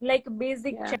like a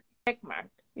basic check mark.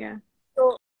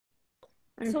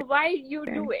 So why you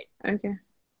do it?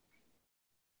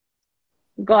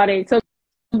 Got it. So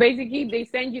basically they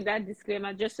send you that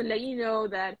disclaimer just to let you know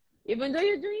that even though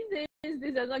you're doing this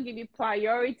does not give you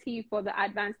priority for the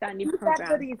advanced standing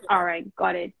program. All right,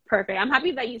 got it. Perfect. I'm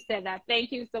happy that you said that.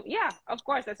 Thank you. So yeah, of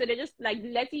course. So they're just like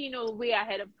letting you know way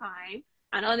ahead of time.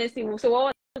 And honestly, so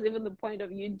what was even the point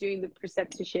of you doing the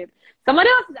preceptorship? Somebody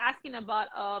else is asking about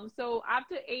so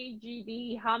after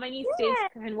AGD, how many states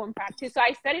can one practice? So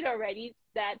I said it already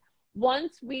that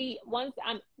once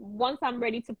I'm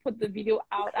ready to put the video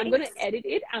out, I'm going to edit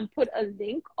it and put a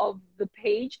link of the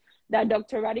page that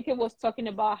Dr. Thakkar was talking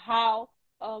about, how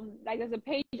like there's a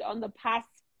page on the past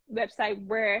website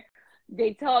where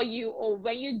they tell you, oh,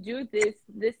 when you do this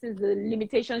is the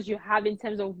limitations you have in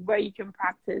terms of where you can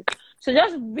practice. So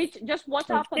just watch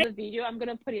out for the video. I'm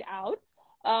going to put it out.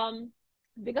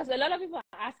 because a lot of people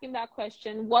are asking that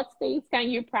question, what states can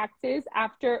you practice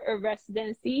after a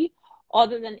residency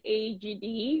other than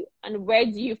AGD, and where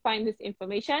do you find this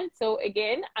information? So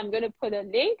again, I'm going to put a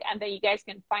link and then you guys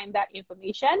can find that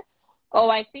information. Oh,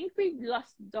 I think we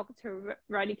lost Dr.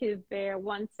 Rodriguez there.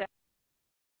 One sec.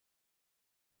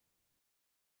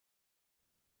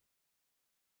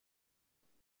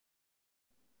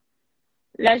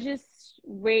 Let's just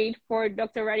wait for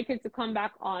Dr. Rodriguez to come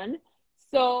back on.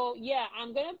 So yeah,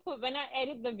 I'm going to put, when I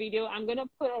edit the video, I'm going to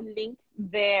put a link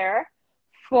there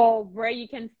for where you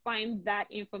can find that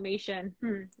information.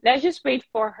 Let's just wait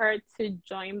for her to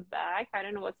join back. I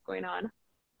don't know what's going on.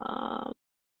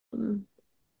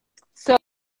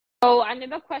 So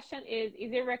another question is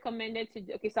it recommended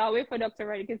to, okay, so I'll wait for Dr.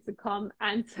 Rodriguez to come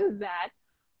answer that.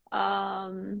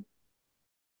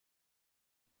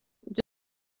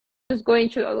 Just going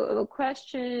through a little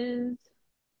questions.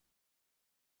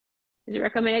 Is it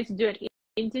recommended to do an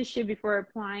internship before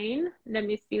applying? Let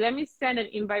me see. Let me send an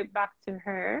invite back to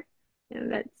her. And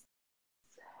let's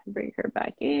bring her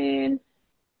back in.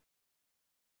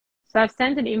 So I've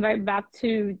sent an invite back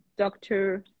to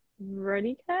Dr.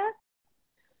 Rodriguez.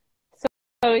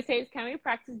 So it says, can we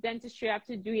practice dentistry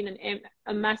after doing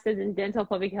a master's in dental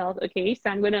public health? Okay, so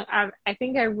I'm going to, I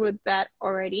think I wrote that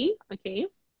already. Okay.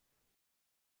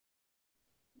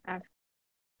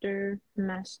 After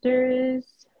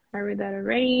master's, I read that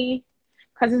already.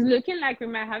 Because it's looking like we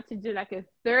might have to do like a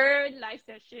third live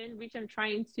session, which I'm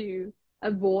trying to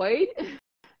avoid.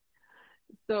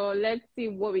 So let's see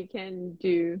what we can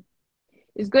do.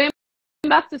 Is going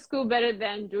back to school better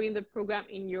than doing the program,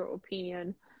 in your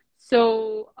opinion?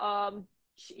 So,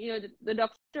 you know, the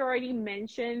doctor already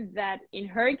mentioned that in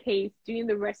her case, doing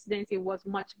the residency was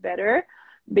much better,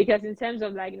 because in terms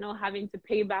of like not having to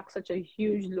pay back such a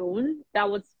huge loan, that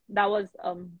was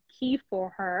key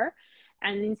for her.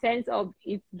 And in sense of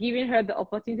it's giving her the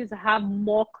opportunity to have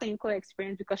more clinical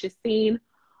experience, because she's seen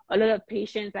a lot of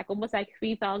patients, like almost like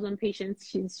 3,000 patients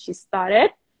she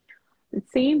started.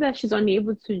 It's saying that she's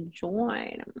unable to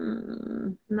join.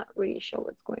 Not really sure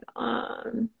what's going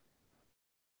on.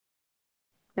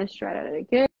 Let's try that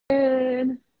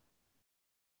again.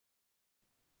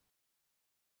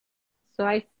 So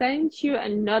I sent you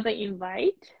another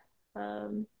invite.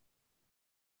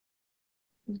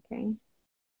 Okay.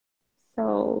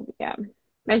 So yeah,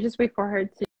 let's just wait for her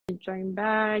to join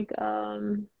back.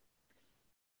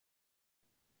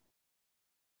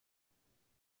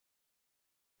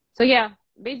 So yeah,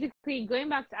 basically going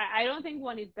back to, I don't think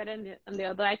one is better than the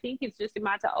other. I think it's just a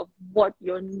matter of what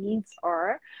your needs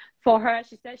are. For her,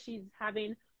 she says she's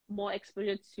having more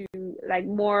exposure to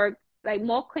more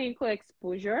clinical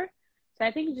exposure. So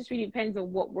I think it just really depends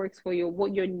on what works for you,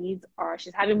 what your needs are.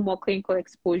 She's having more clinical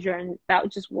exposure, and that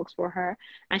just works for her.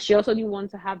 And she also didn't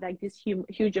want to have like this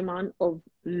huge amount of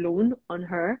loan on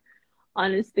her.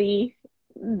 Honestly,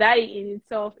 that in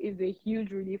itself is a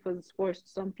huge relief for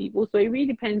some people. So it really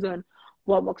depends on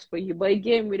what works for you. But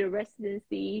again, with a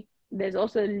residency, there's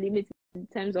also a limit in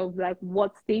terms of like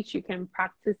what stage you can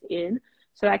practice in.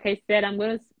 So like I said, I'm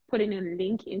going to put in a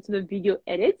link into the video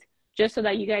edit just so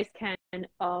that you guys can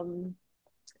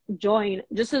join,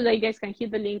 just so that you guys can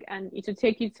hit the link and it will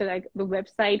take you to like the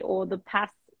website or the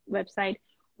past website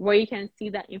where you can see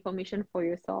that information for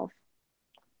yourself.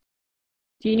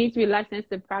 Do you need to be licensed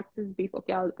to practice beef?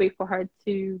 Okay, I'll wait for her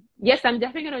to. Yes, I'm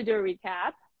definitely going to do a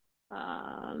recap.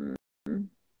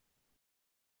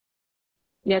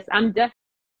 Yes, I'm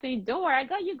definitely. Don't worry, I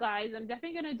got you guys. I'm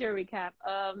definitely going to do a recap.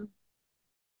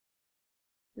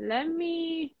 Let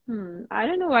me. I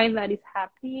don't know why that is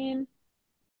happening.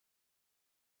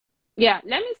 Yeah,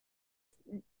 let me.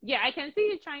 Yeah, I can see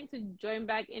you trying to join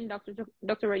back in, Dr.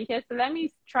 Rodriguez. So let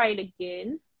me try it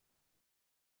again.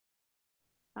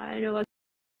 I don't know what's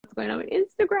going on with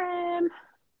Instagram.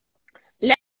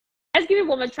 Let's give it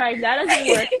one more try. If that doesn't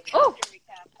work. Oh,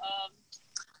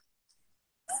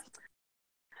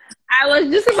 I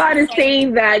was just about to say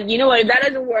that, you know what, if that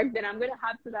doesn't work, then I'm going to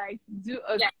have to like do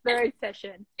a third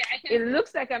session. It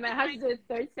looks like I might have to do a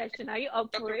third session. Are you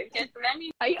up for it?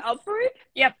 Are you up for it?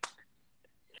 Yep.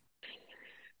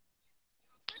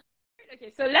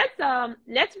 Okay, so let's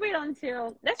wait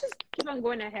until, let's just keep on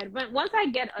going ahead. But once I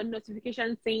get a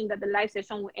notification saying that the live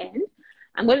session will end,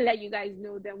 I'm going to let you guys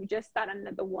know. Then we just start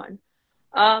another one.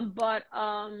 So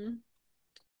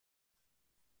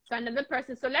another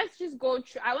person. So let's just go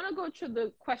through. I want to go through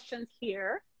the questions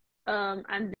here,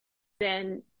 and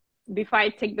then before I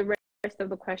take the rest of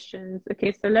the questions.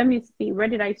 Okay, so let me see. Where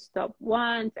did I stop?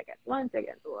 One second.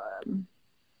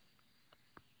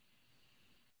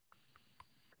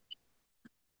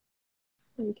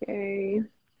 Okay.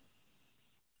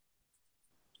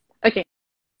 Okay.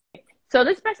 So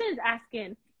this person is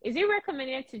asking, is it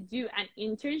recommended to do an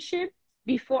internship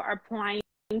before applying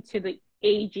to the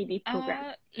AGD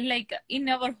program? Like in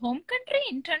our home country,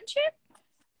 internship?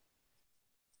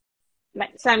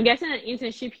 Like, so I'm guessing an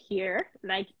internship here,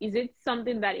 like, is it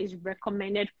something that is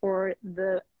recommended for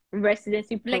the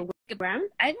residency program?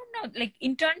 I don't know, like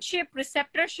internship,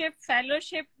 preceptorship,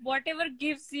 fellowship, whatever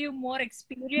gives you more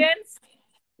experience,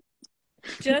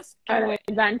 just do it.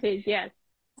 Advantage, yes.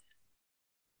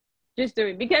 Just do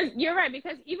it, because you're right,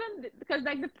 because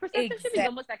like the preceptorship is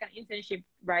almost like an internship,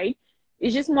 right?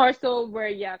 It's just more so where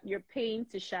you're paying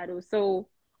to shadow. So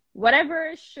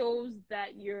whatever shows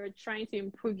that you're trying to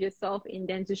improve yourself in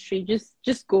dentistry, just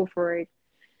go for it.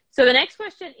 So the next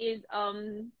question is,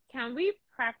 can we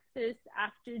practice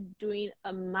after doing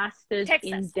a master's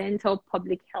in dental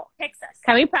public health?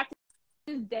 Can we practice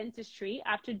dentistry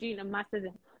after doing a master's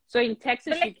in? So in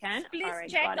Texas, you can. Please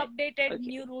check updated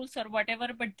new rules or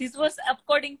whatever, but this was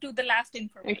according to the last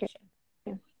information.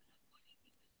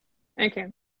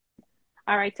 Okay.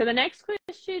 All right. So the next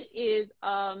question is,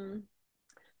 so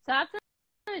after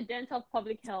dental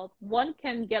public health, one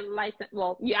can get licensed.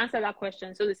 Well, you answered that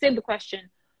question. So the same question,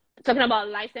 talking about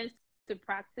license to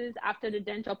practice after the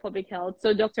dental public health.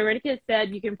 So Dr. Reddick said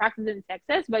you can practice in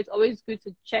Texas, but it's always good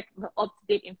to check the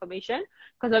up-to-date information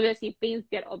because obviously things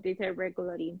get updated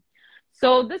regularly.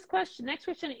 So this next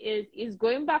question is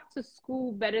going back to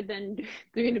school better than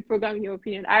doing the program in your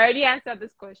opinion? I already answered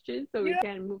this question, so we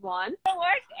can move on. You know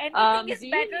what? Anything is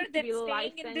better than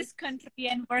staying in this country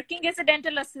and working as a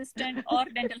dental assistant or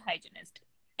dental hygienist.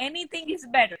 Anything is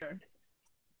better.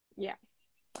 Yeah.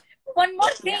 One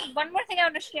more thing I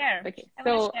want to share. Okay. I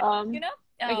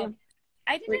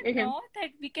didn't know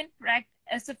that we can practice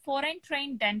as a foreign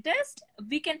trained dentist.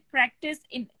 We can practice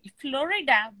in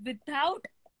Florida without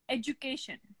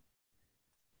education,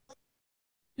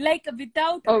 like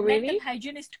without dental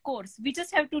hygienist course. We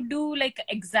just have to do like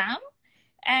exam,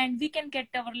 and we can get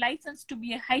our license to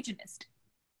be a hygienist.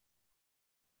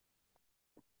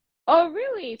 Oh,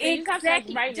 really? So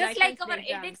exactly. Just like our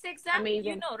ADEX exam,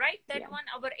 you know, right? That one,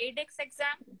 our ADEX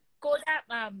exam,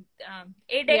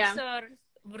 ADEX or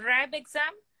RAB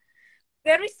exam,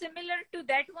 very similar to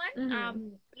that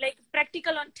one. Like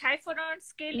practical on typhoid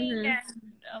scaling and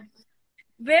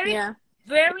very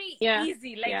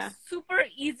easy, like super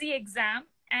easy exam,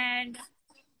 and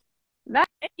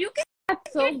you can.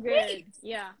 That's so good.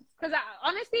 Yeah. Because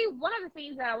honestly, one of the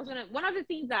things that I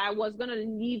was gonna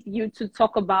leave you to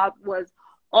talk about was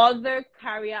other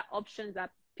career options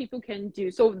that people can do.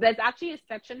 So there's actually a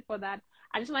section for that.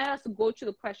 I just wanted us to go through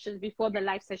the questions before the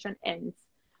live session ends.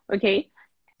 Okay.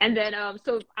 And then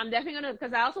so I'm definitely gonna,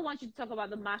 because I also want you to talk about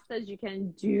the masters you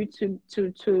can do to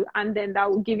and then that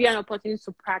will give you an opportunity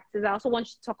to practice. I also want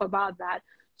you to talk about that.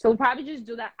 So we'll probably just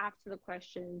do that after the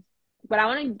questions. But I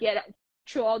want to get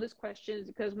through all these questions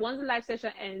because once the live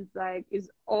session ends, like, it's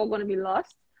all going to be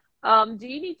lost. Do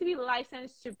you need to be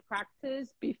licensed to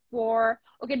practice before?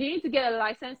 Okay, do you need to get a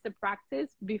license to practice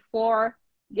before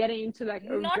getting into like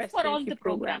a not for all the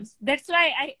programs? That's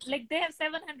why they have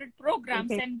 700 programs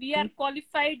and we are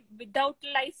qualified without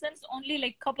license only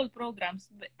like couple programs.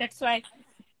 That's why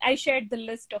I shared the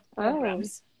list of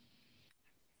programs.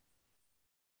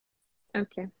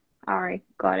 Okay, all right,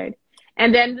 got it.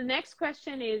 And then the next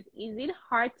question is it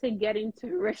hard to get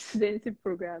into residency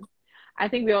program? I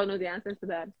think we all know the answer to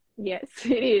that. Yes,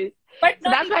 it is. But so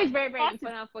that's why it's very, very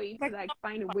important for you to like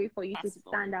find a way for you to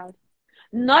stand out.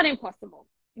 Not impossible.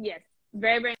 Yes,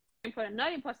 very, very important.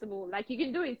 Not impossible. Like you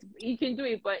can do it,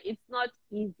 but it's not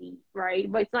easy,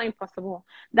 right? But it's not impossible.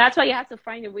 That's why you have to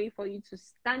find a way for you to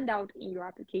stand out in your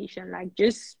application. Like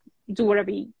just do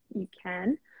whatever you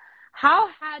can. How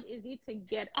hard is it to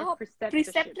get a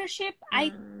preceptorship?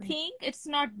 I think it's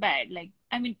not bad. Like,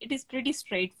 I mean, it is pretty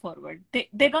straightforward.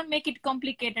 They don't make it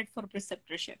complicated for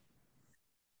preceptorship.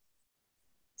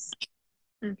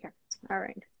 Okay. All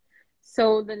right.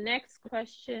 So the next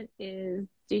question is,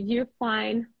 did you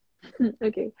find,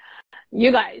 okay,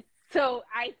 you guys, so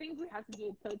I think we have to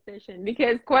do a third session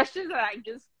because questions are like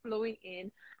just flowing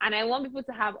in and I want people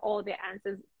to have all their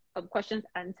answers of questions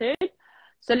answered.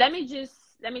 So let me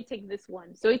take this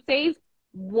one. So it says,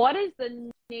 what is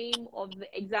the name of the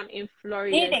exam in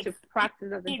Florida to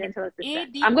practice as a dental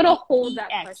assistant? I'm going to hold that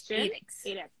question.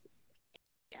 ADEX.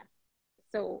 Yeah.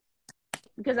 So,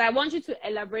 because I want you to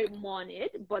elaborate more on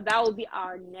it, but that will be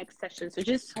our next session. So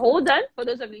just hold on. For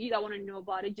those of you that want to know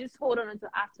about it, just hold on until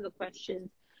after the questions.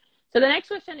 So the next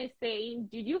question is saying,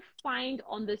 did you find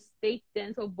on the state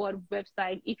dental board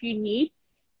website if you need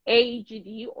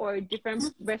AGD or different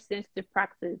residents to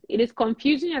practice? It is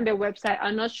confusing on their website.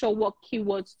 I'm not sure what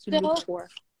keywords to look for.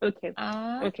 Okay.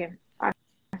 Okay.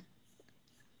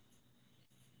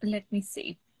 Let me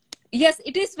see. Yes,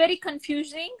 it is very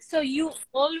confusing. So you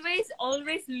always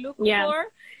look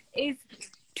for is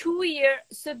 2 year.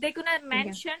 So they're gonna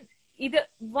mention either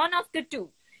one of the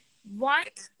two. One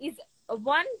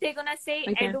they're gonna say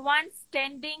advanced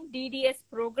standing DDS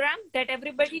program that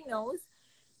everybody knows.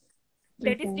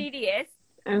 That is DDS.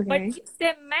 But if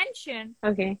they mention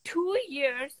 2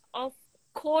 years of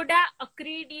CODA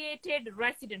accredited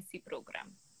residency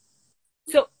program.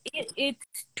 So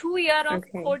it's 2 year of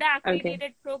CODA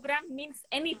accredited program means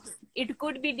anything. It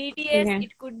could be DDS,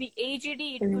 it could be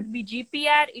AGD, it could be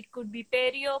GPR, it could be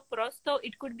perio, prosto,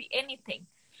 it could be anything.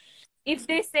 If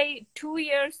they say 2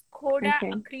 years CODA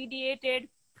accredited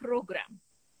program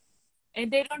and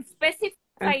they don't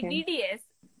specify DDS,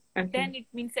 then it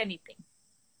means anything.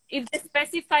 If they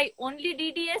specify only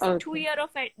DDS, 2 year of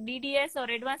DDS or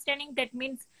advanced standing, that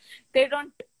means they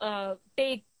don't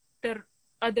take the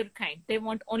other kind. They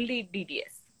want only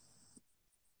DDS.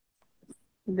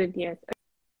 DDS.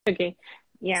 Okay.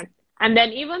 Yeah. And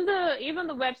then even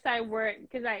the website where,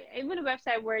 because even the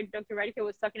website where Dr. Radhika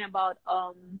was talking about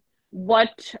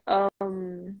what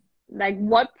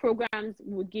programs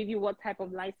would give you what type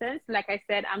of license. Like I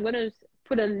said, I'm gonna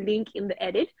put a link in the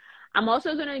edit. I'm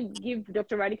also gonna give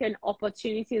Dr. Radhika an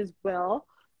opportunity as well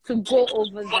to go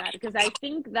over that, because I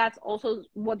think that's also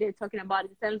what they're talking about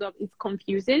in terms of it's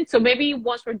confusing. So maybe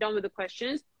once we're done with the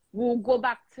questions, we'll go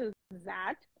back to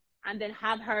that and then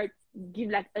have her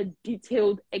give like a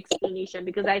detailed explanation,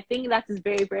 because I think that is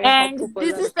very, very helpful for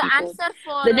this is the people. answer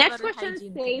for the next question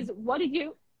says, what did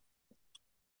you...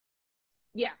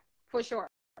 Yeah, for sure.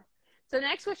 So the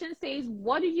next question says,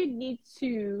 what did you need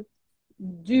to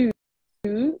do?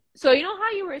 So you know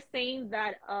how you were saying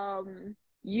that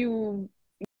you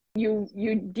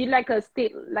did like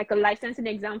a licensing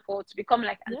exam to become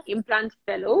like an implant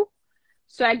fellow.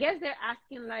 So I guess they're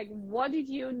asking, like, what did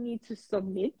you need to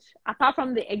submit apart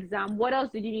from the exam? What else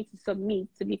did you need to submit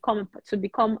to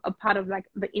become a part of like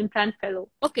the implant fellow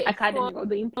academy or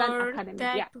the implant academy?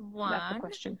 That's the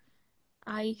question.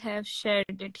 I have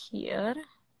shared it here.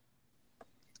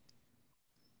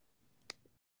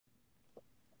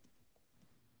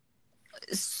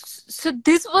 So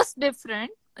this was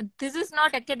different. This is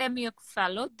not academic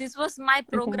fellow. This was my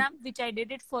program, which I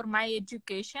did it for my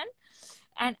education.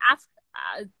 And after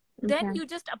then you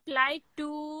just apply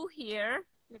to here.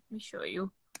 Let me show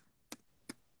you.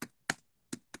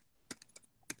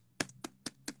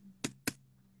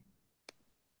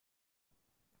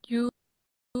 You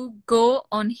go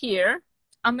on here,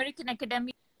 American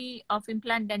Academy of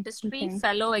Implant Dentistry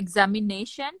Fellow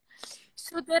Examination.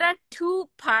 So there are two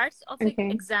parts of the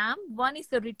exam. One is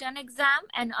the written exam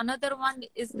and another one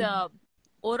is the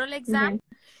oral exam.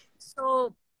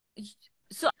 So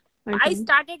I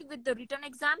started with the written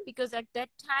exam because at that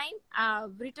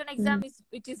time, written exam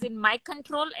which is in my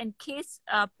control, and case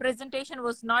presentation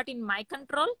was not in my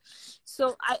control.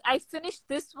 So I finished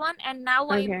this one, and now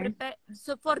I am prepared.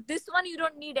 So for this one, you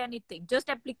don't need anything, just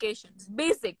applications,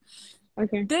 basic.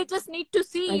 They just need to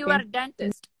see you are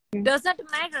dentist. Doesn't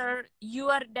matter you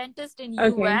are dentist in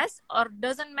US or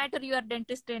doesn't matter you are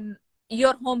dentist in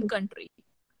your home country.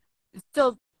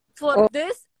 So for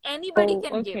this, anybody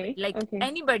can give it, like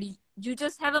anybody. You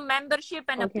just have a membership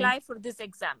and apply for this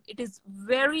exam. It is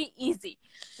very easy.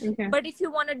 But if you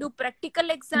want to do practical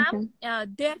exam,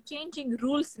 they're changing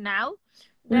rules now.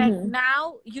 That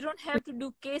now you don't have to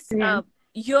do case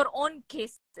your own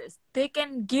cases. They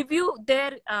can give you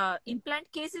their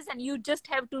implant cases, and you just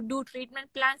have to do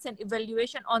treatment plans and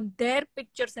evaluation on their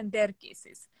pictures and their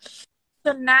cases.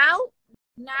 So now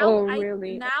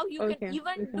you can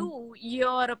even do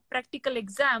your practical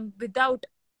exam without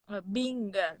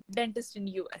being a dentist in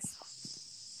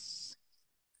US.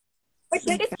 But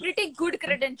that is pretty good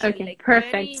credential.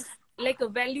 Perfect. Very, like a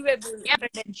valuable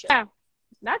credential. Yeah,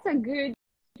 that's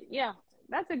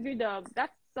a good.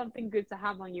 That's something good to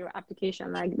have on your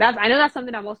application. Like that, I know that's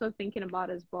something I'm also thinking about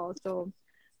as well. So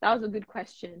that was a good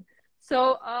question.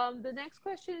 So the next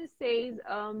question says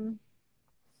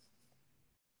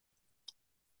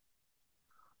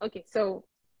okay, so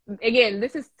again,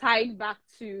 this is tied back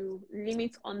to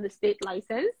limits on the state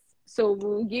license. So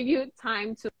we'll give you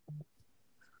time to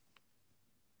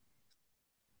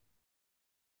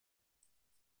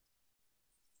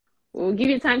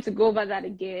go over that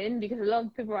again, because a lot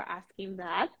of people are asking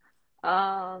that.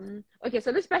 Okay,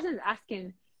 so this person is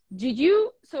asking,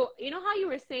 so you know how you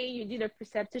were saying you did a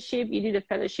preceptorship, you did a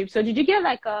fellowship. So did you get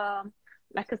like a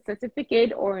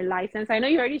certificate or a license? I know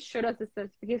you already showed us the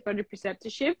certificate for the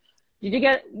preceptorship. Did you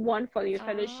get one for your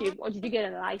fellowship, or did you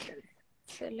get a license?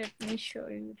 So let me show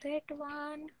you that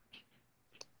one.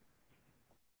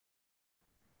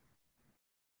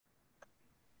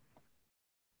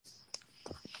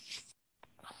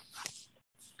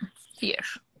 Here.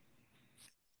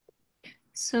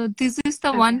 So this is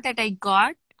the one that I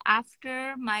got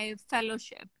after my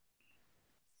fellowship.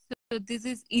 So this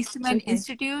is Eastman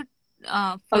Institute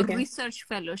for Research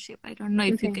Fellowship. I don't know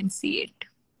if you can see it.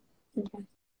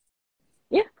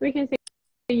 Yeah, we can see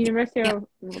the University of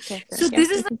So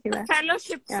this is a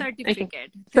fellowship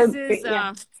certificate. This is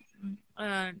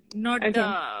not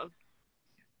the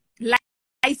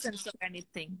license or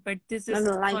anything, but this is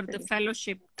for the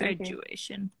fellowship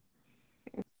graduation.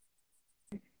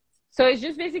 So it's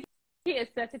just basically a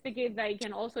certificate that you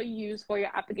can also use for your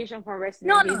application for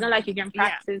residency. It's not like you can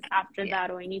practice after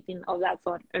that or anything of that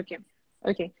sort. Okay.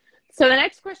 So the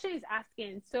next question is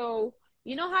asking, so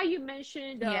you know how you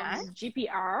mentioned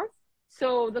GPR?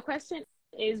 So the question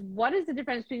is, what is the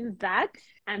difference between that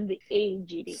and the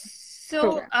AGD?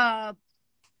 So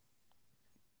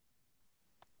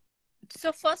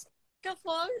so first of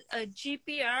all,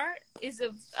 GPR is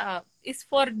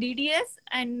for DDS,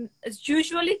 and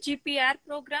usually GPR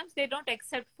programs, they don't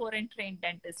accept foreign trained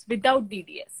dentists without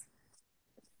DDS.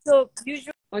 So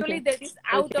usually that is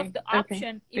out of the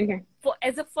option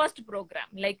as a first program.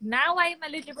 Like now I am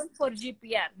eligible for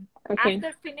GPR.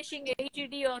 After finishing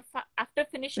AGD or after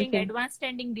finishing advanced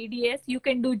standing DDS, you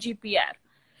can do GPR.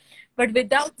 But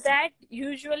without that,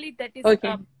 usually that is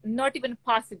not even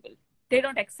possible. They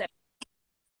don't accept.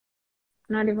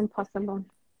 Not even possible.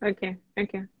 Okay.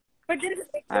 But there is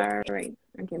all right.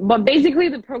 Okay. But basically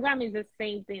the program is the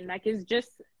same thing. Like it's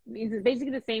basically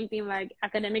the same thing like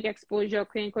academic exposure,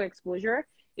 clinical exposure.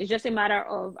 It's just a matter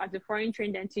of, as a foreign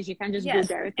trained dentist, you can't just go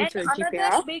directly to a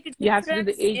GPR. You have to do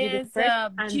the AGD first,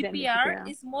 and GPR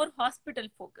is more hospital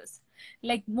focused.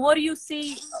 Like more you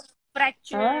see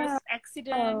fractures,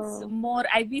 accidents, more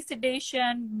IV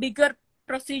sedation, bigger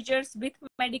procedures with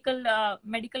medical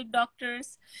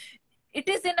doctors. It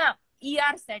is in a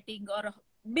ER setting or a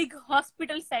big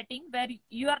hospital setting where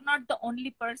you are not the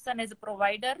only person as a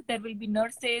provider. There will be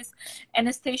nurses,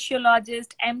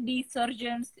 anesthesiologists, MD,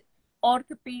 surgeons,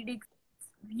 orthopedics.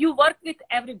 You work with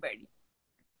everybody.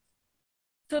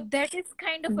 So that is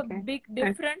kind of a big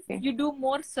difference. You do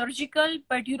more surgical,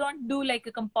 but you don't do like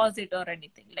a composite or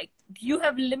anything. Like you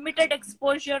have limited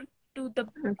exposure to the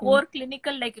core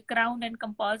clinical, like a crown and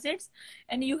composites,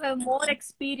 and you have more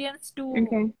experience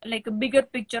to like a bigger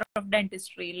picture of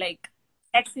dentistry, like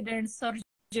accidents,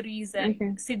 surgeries, and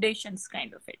sedations,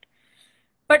 kind of it.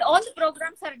 But all the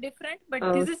programs are different, but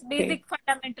this is basic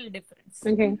fundamental difference.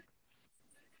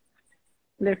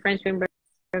 Difference between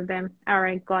of them. All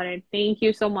right, got it. Thank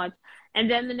you so much.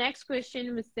 And then the next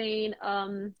question was saying,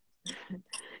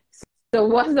 so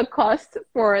what's the cost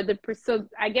for the, so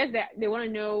I guess that they want to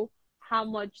know how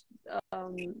much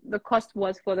the cost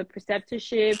was for the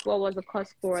preceptorship. What was the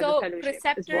cost for the fellowship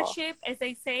preceptorship, as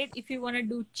I said, if you want to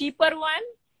do cheaper one,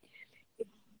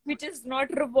 which is not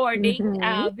rewarding,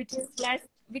 which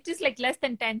is like less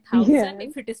than 10,000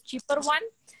 if it is cheaper one,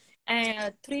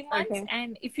 3 months,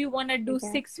 and if you want to do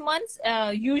 6 months,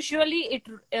 usually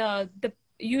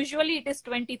it is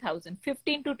 20,000,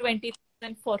 15 to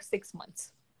 20,000 for 6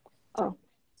 months. For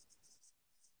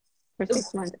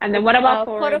 6 months. And then what about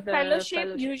for a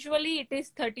fellowship? Usually it is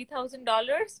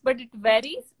 $30,000, but it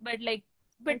varies. But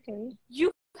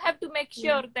you have to make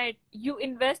sure that you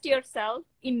invest yourself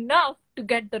enough to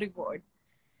get the reward.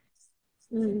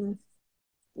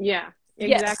 Yeah,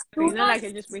 exactly. Do not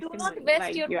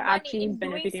waste your money in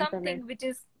doing something which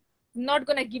is not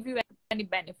going to give you any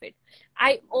benefit.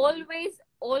 I always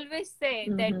say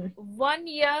that 1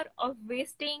 year of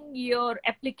wasting your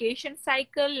application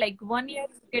cycle, like 1 year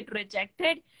to get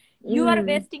rejected, you are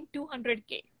wasting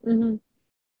 $200K.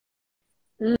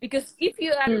 Because if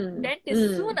you are a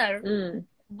dentist sooner,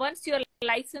 once you're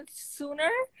licensed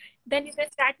sooner, then you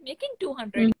can start making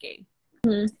 $200K.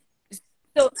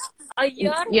 So a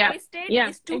year wasted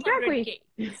is $200K.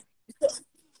 So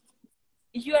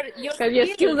your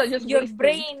skills are just your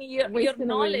brain, your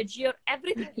knowledge, your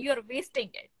everything, you're wasting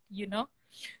it, you know.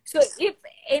 So if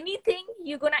anything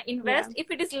you're gonna invest, if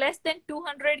it is less than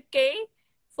 $200K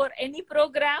for any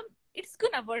program, it's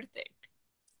gonna worth it.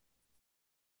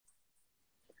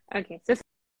 Okay, so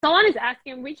someone is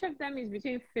asking which of them is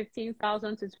between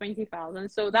 15,000 to 20,000.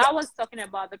 So that was talking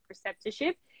about the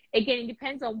preceptorship. Again, it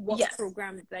depends on what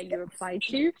program that you apply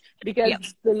to,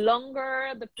 because the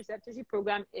longer the preceptorship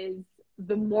program is,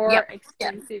 the more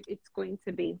expensive it's going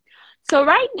to be. So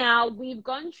right now we've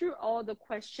gone through all the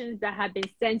questions that have been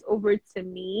sent over to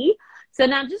me. So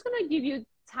now I'm just going to give you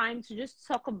time to just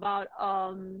talk about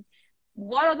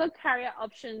what other career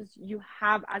options you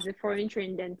have as a foreign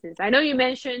trained dentist? I know you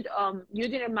mentioned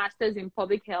using a master's in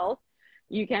public health.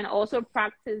 You can also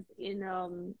practice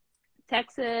in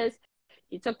Texas.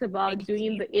 You talked about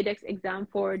doing the ADEX exam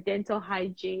for dental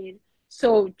hygiene.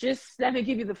 So just let me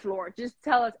give you the floor. Just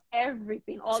tell us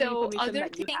everything, all the information other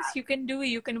that you things have. you can do,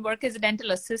 you can work as a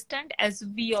dental assistant, as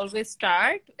we always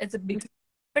start as a big.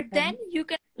 But then you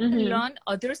can learn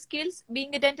other skills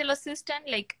being a dental assistant,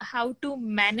 like how to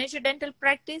manage a dental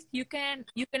practice. You can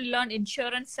learn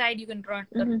insurance side, you can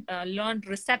learn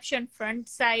reception front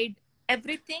side,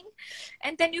 everything.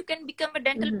 And then you can become a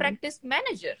dental practice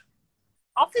manager,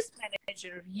 office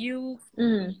manager. You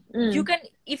can,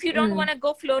 if you don't want to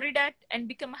go Florida and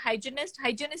become a hygienist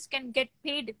can get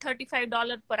paid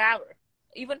 $35 per hour,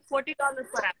 even $40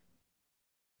 per hour.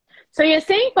 So you're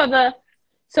saying for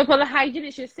the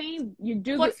hygienist, you're saying you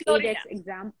do the ADEX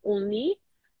exam only,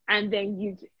 and then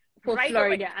you for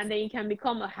Florida, and then you can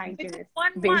become a hygienist.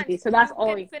 Basically, so that's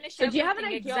all. So do you have an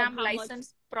idea exam,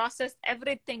 license, process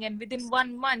everything, and within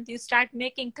 1 month you start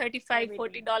making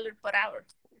 $35-$40 per hour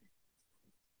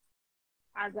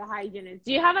as a hygienist?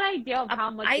 Do you have an idea of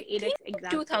how much the ADEX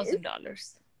exam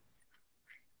 $2,000?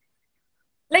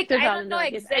 Like, I don't know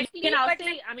exactly, but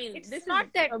like, I mean, it's this not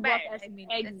is that bad. I mean,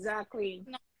 exactly.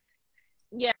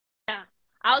 Yeah.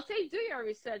 I'll say do your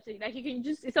research. Like, you can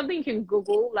just, it's something you can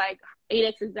Google, like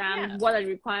ADEX exam, what are the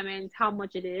requirements, how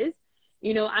much it is,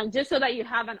 you know, and just so that you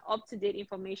have an up-to-date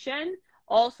information.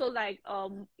 Also, like,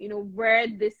 you know, where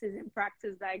this is in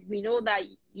practice. Like, we know that,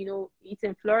 you know, it's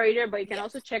in Florida, but you can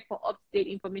also check for up-to-date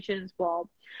information as well.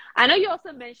 I know you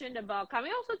also mentioned about, can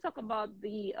we also talk about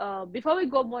the, before we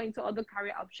go more into other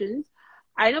career options,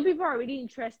 I know people are really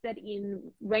interested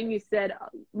in, when you said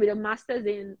with a master's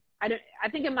in, I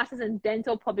think a master's in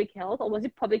dental public health, or was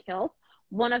it public health?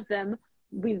 One of them,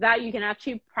 with that, you can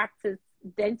actually practice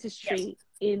dentistry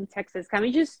in Texas. Can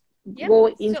we just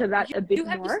go into that a bit more? You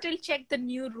have to still check the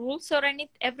new rules or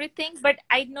everything, but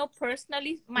I know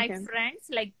personally my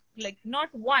friends, like not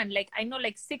one, like I know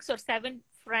like 6 or 7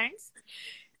 friends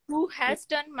who has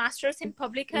done masters in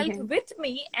public health with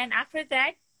me, and after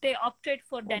that they opted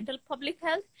for dental public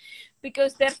health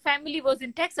because their family was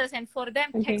in Texas, and for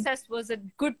them Texas was a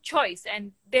good choice,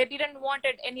 and they didn't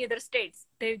wanted any other states.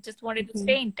 They just wanted to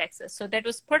stay in Texas, so that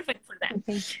was perfect for them.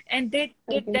 And they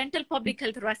did dental public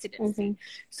health residency.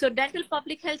 So dental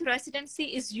public health residency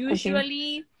is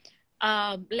usually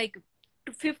like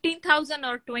 $15,000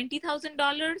 or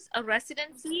 $20,000 a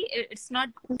residency. It's not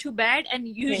too bad, and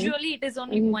usually it is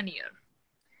only 1 year,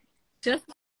 just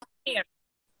 1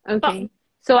 year.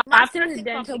 So after the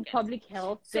dental public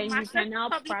health, then you can now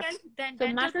practice. Then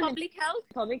dental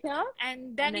public health,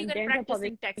 and then you can practice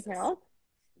in Texas.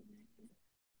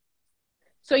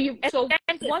 So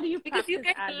what do you practice? Because you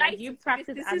get as? license. You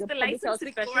practice this as is a the public health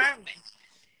license specialist? requirement.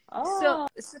 So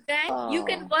then you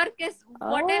can work as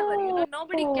whatever. You know,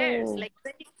 nobody cares. Like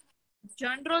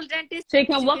general dentist. So you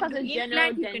can work as a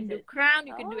general dentist. You can do crown.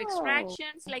 You can do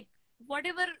extractions. Like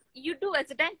whatever you do as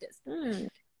a dentist.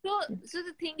 So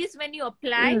the thing is, when you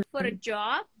apply for a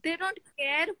job, they don't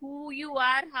care who you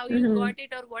are, how you got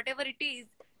it, or whatever it is.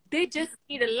 They just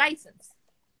need a license.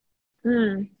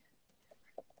 You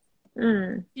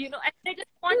know, and they just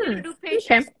want you to do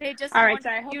patients. They just want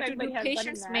you to do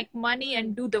patients, make money,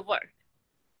 and do the work.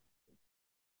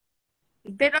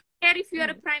 They don't care if you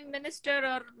are a prime minister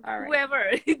or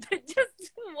whoever. They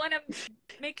just want to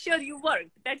make sure you work.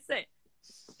 That's it.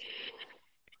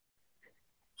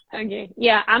 Okay.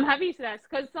 Yeah, I'm happy to ask,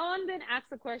 because someone then asked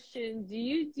the question, do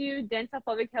you do dental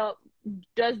public health?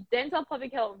 Does dental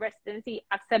public health residency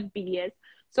accept BDS?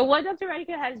 So what Dr.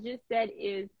 Radhika has just said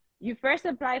is you first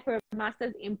apply for a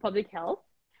master's in public health,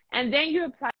 and then you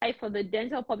apply for the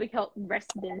dental public health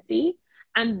residency,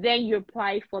 and then you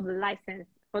apply for the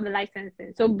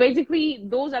licensing. So basically,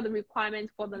 those are the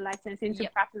requirements for the licensing to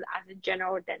practice as a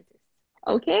general dentist.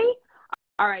 Okay?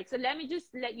 All right, so let me just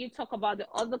let you talk about the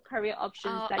other career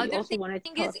options that you also wanted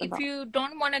to tell us about. If you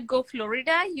don't want to go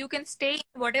Florida, you can stay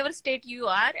in whatever state you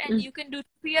are, and you can do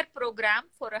 3-year program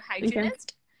for a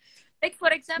hygienist. Like, for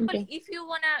example, if you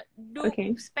want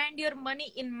to spend your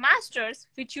money in masters,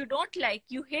 which you don't like,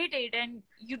 you hate it, and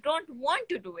you don't want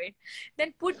to do it,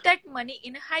 then put that money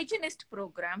in a hygienist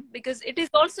program, because it is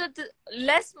also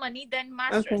less money than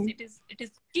masters. It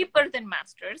is cheaper than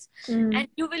masters, and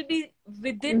you will be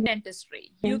within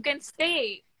dentistry. You can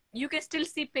stay. You can still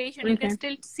see patients, you can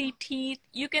still see teeth,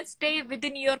 you can stay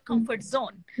within your comfort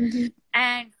zone.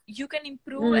 And you can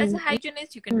improve as a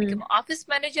hygienist, you can become an office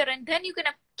manager, and then you can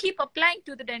keep applying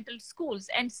to the dental schools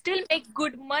and still make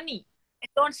good money and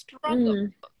don't struggle.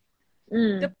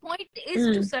 The point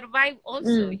is to survive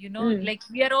also, you know, like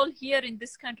we are all here in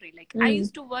this country. Like I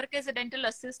used to work as a dental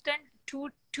assistant,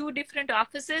 two different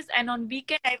offices, and on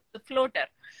weekend I was a floater.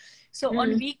 So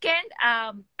on weekend,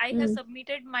 I have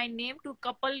submitted my name to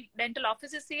couple dental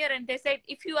offices here, and they said,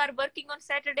 if you are working on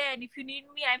Saturday and if you need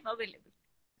me, I'm available.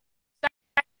 So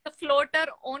I'm a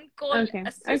floater on call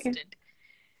assistant. Okay.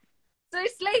 So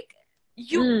it's like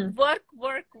you work,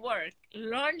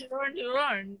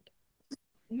 learn,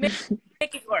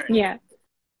 make it work. Yeah.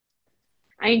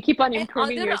 And you keep on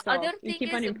improving yourself. Other thing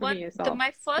is,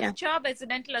 my first job as a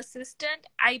dental assistant,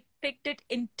 I picked it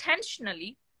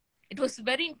intentionally. It was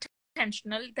very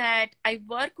intentional that I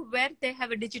work where they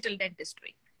have a digital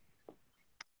dentistry.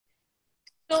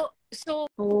 So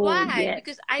why? Yes.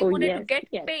 Because I wanted to get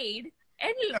paid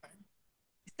and learn.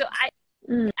 So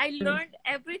I learned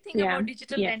everything about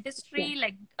digital dentistry,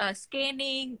 like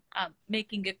scanning,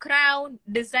 making a crown,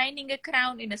 designing a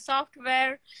crown in a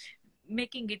software,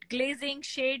 making it glazing,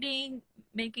 shading,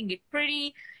 making it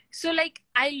pretty. So like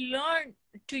I learned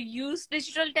to use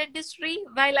digital dentistry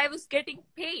while I was getting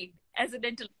paid as a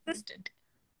dental assistant.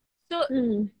 So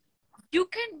you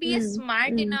can be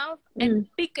smart enough and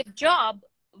pick a job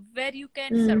where you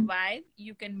can survive,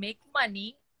 you can make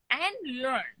money and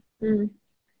learn.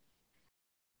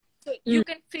 So you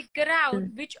can figure out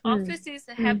which offices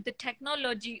have the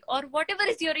technology or whatever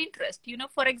is your interest. You know,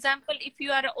 for example, if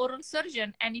you are an oral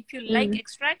surgeon and if you like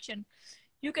extraction,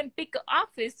 you can pick an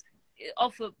office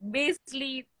of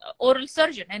basically oral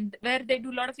surgeon, and where they do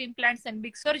a lot of implants and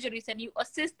big surgeries, and you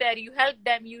assist there, you help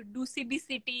them, you do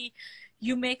CBCT,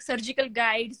 you make surgical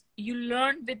guides, you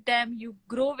learn with them, you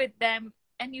grow with them,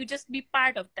 and you just be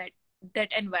part of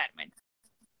that environment.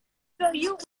 So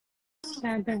you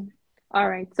all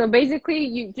right. So basically,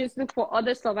 you just look for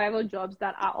other survival jobs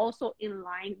that are also in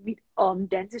line with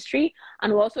dentistry,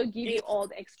 and will also give you all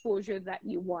the exposure that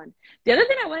you want. The other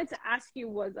thing I wanted to ask you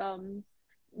was,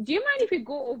 do you mind if we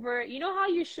go over? You know how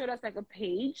you showed us like a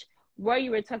page where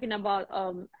you were talking about,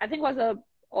 I think was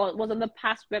on the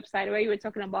past website where you were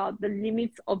talking about the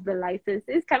limits of the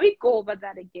licenses. Can we go over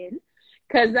that again?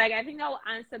 Because like I think that will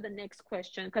answer the next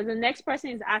question. Because the next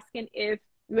person is asking if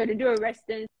we were to do a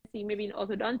residency, maybe in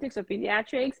orthodontics or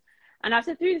pediatrics, and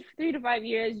after three to 5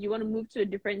 years, you want to move to a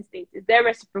different state. Is there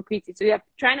reciprocity? So you're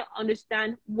trying to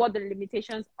understand what the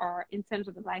limitations are in terms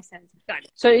of the license. Got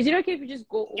it. So is it okay if we just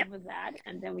go over that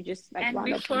and then we just like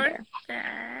round up from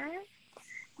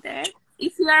there?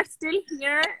 If you are still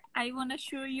here, I want to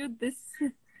show you this.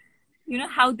 You know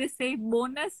how they say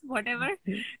bonus, whatever.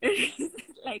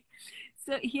 Like,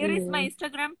 so here is my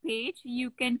Instagram page.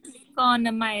 You can click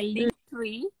on my link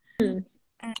tree.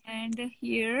 And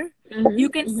here you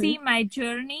can see my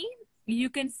journey. You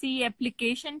can see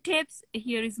application tips.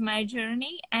 Here is my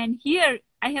journey. And here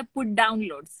I have put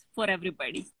downloads for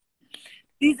everybody.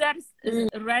 These are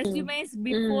resumes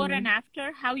before and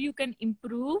after, how you can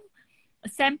improve.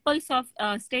 Samples of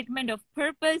statement of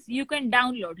purpose you can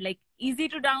download, like easy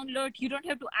to download. You don't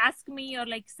have to ask me or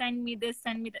like send me this,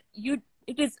 send me that.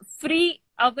 It is free,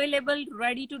 available,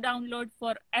 ready to download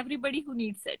for everybody who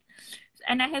needs it.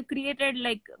 And I have created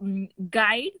like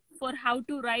guide for how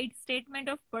to write statement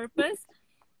of purpose,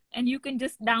 and you can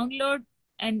just download,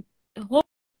 and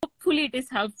hopefully it is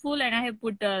helpful. And I have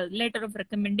put a letter of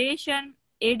recommendation,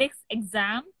 ADEX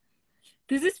exam.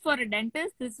 This is for a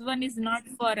dentist. This one is not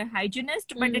for a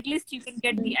hygienist, but at least you can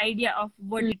get the idea of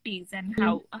what it is and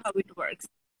how it works.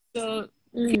 So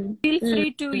feel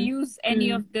free to use any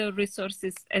of the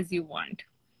resources as you want.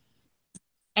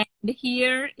 And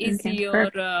here is your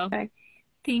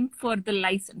thing for the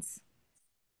license.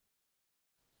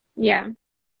 Yeah.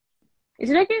 Is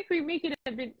it okay if we make it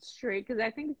a bit straight? Because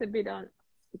I think it's a bit on.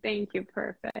 Thank you.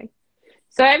 Perfect.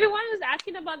 So everyone who's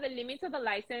asking about the limits of the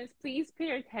license, please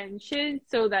pay attention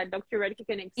so that Dr. Redke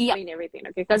can explain everything,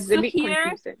 okay? Because it's a bit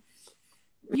confusing.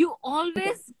 You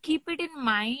always keep it in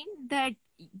mind that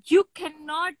you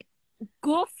cannot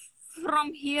go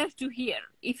from here to here.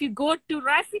 If you go to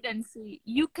residency,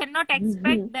 you cannot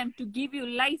expect them to give you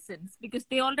license because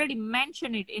they already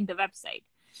mention it in the website.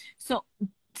 So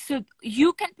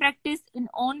you can practice in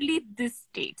only these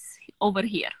states over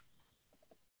here.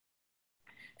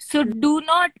 So do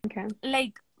not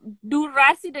like do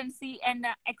residency and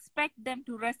expect them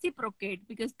to reciprocate,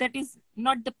 because that is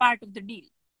not the part of the deal.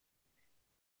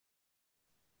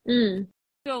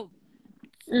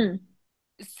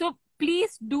 So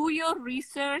please do your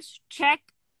research, check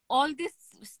all these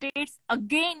states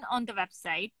again on the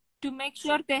website to make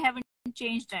sure they haven't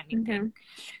changed anything.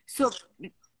 So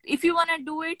if you want to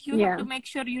do it, you have to make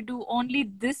sure you do only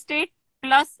this state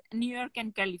plus New York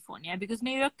and California, because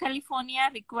New York, California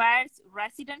requires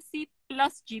residency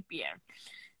plus GPR.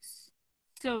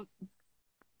 So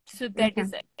that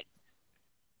is it.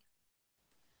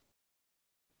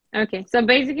 Okay, so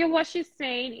basically what she's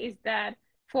saying is that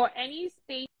for any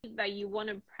state that you want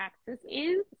to practice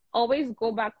in, always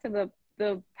go back to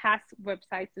the past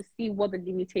website to see what the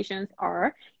limitations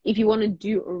are if you want to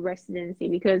do a residency,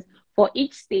 because for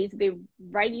each state they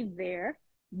write it there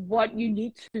what you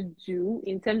need to do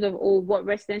in terms of what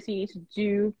residency you need to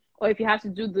do, or if you have to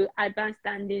do the advanced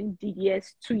standing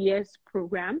DDS 2 years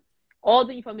program. All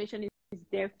the information is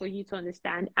there for you to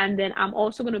understand. And then I'm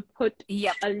also going to put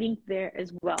a link there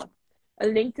as well, a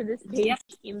link to this page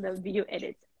in the video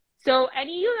edit. So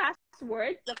any last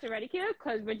words, Dr. Radhika?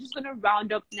 Because we're just going to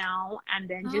round up now and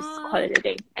then just call it a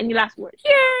day. Any last words?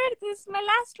 Here, this is my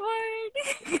last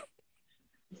word.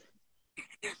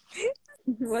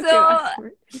 What's your last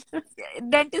word?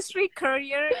 Dentistry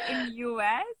career in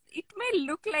US, it may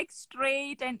look like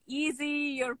straight and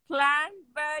easy, your plan,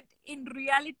 but in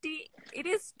reality, it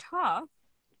is tough.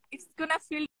 It's gonna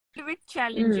feel with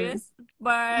challenges,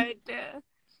 but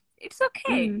it's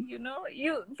okay. You know,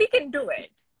 we can do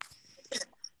it.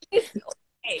 It's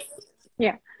okay.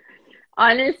 Yeah.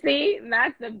 Honestly,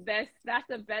 that's the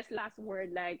best last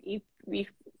word. Like if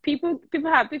people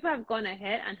have gone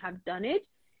ahead and have done it.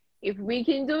 If we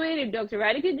can do it, if Dr.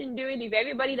 Radhika can do it, if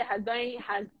everybody that has done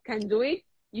it can do it,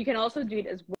 you can also do it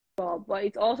as well. But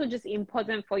it's also just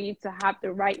important for you to have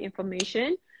the right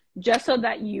information, just so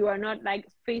that you are not like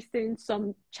facing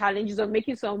some challenges or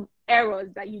making some errors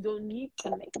that you don't need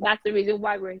to make. That's the reason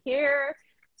why we're here,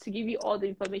 to give you all the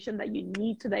information that you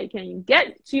need so that you can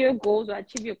get to your goals or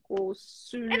achieve your goals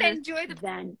sooner and enjoy the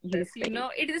than you think. You know,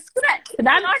 it is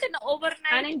not an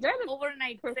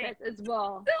overnight process thing as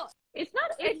well. So it's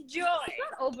not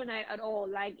overnight at all.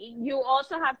 Like you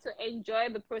also have to enjoy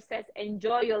the process,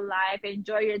 enjoy your life,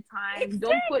 enjoy your time.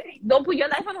 Exactly. Don't put your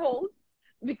life on hold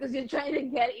because you're trying to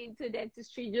get into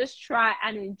dentistry. Just try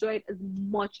and enjoy it as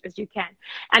much as you can.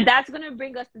 And that's going to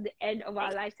bring us to the end of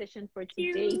our live session for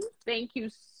today. Thank you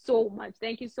so much.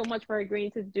 Thank you so much for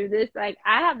agreeing to do this. Like,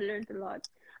 I have learned a lot,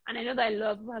 and I know that a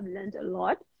lot of people have learned a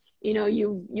lot. You know,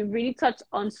 you really touched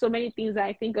on so many things that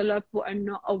I think a lot of people are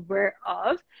not aware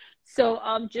of. So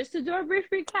just to do a brief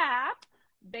recap,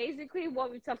 basically what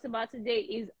we talked about today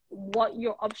is what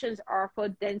your options are for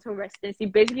dental residency,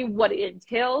 basically what it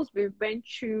entails. We went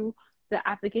through the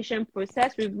application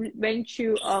process. We went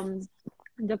through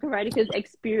Dr. Radhika's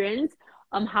experience,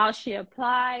 how she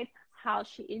applied, how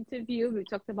she interviewed. We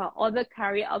talked about other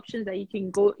career options that you can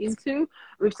go into.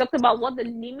 We've talked about what the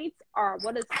limits are,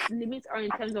 in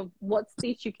terms of what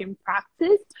states you can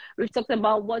practice. We've talked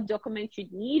about what documents you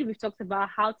need. We've talked about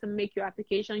how to make your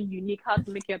application unique, how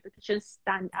to make your application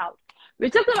stand out.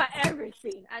 We talked about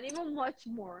everything and even much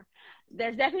more.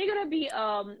 There's definitely going to be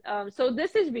so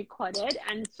this is recorded,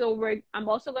 and so I'm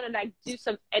also going to like do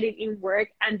some editing work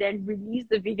and then release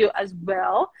the video as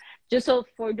well, just so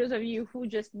for those of you who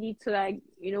just need to like,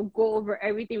 you know, go over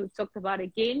everything we talked about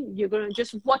again, you're going to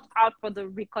just watch out for the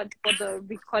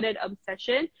recorded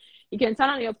session. You can turn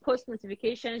on your post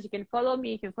notifications. You can follow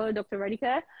me. You can follow Dr.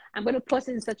 Radhika. I'm going to post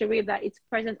it in such a way that it's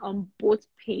present on both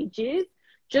pages.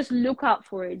 Just look out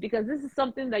for it, because this is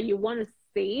something that you want to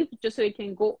save just so you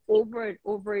can go over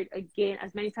it again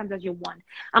as many times as you want.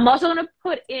 I'm also going to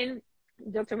put in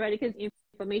Dr. Radhika's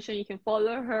information. You can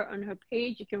follow her on her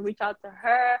page. You can reach out to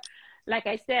her. Like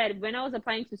I said, when I was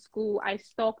applying to school, I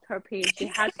stalked her page. She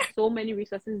has so many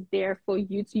resources there for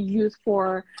you to use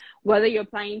for whether you're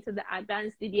applying to the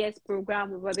advanced DDS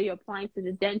program or whether you're applying to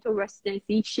the dental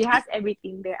residency. She has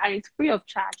everything there, and it's free of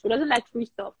charge. Who doesn't like free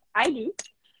stuff? I do.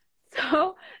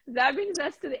 So that brings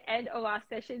us to the end of our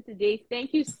session today.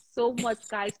 Thank you so much,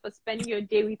 guys, for spending your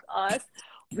day with us.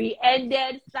 We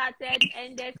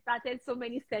started so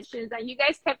many sessions, and you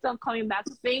guys kept on coming back.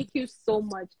 Thank you so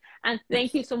much. And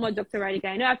thank you so much, Dr. Radhika.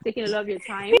 I know I've taken a lot of your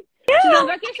time. She's on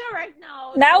vacation right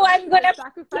now. Now so I'm going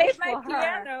to play my her.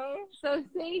 piano. So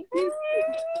thank you.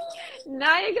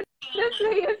 Now you're going to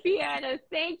play your piano.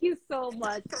 Thank you so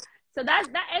much. So that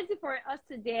ends it for us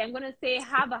today. I'm going to say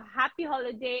have a happy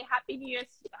holiday, happy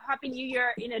New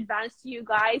Year in advance to you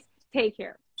guys. Take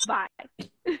care. Bye.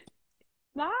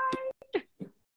 Bye.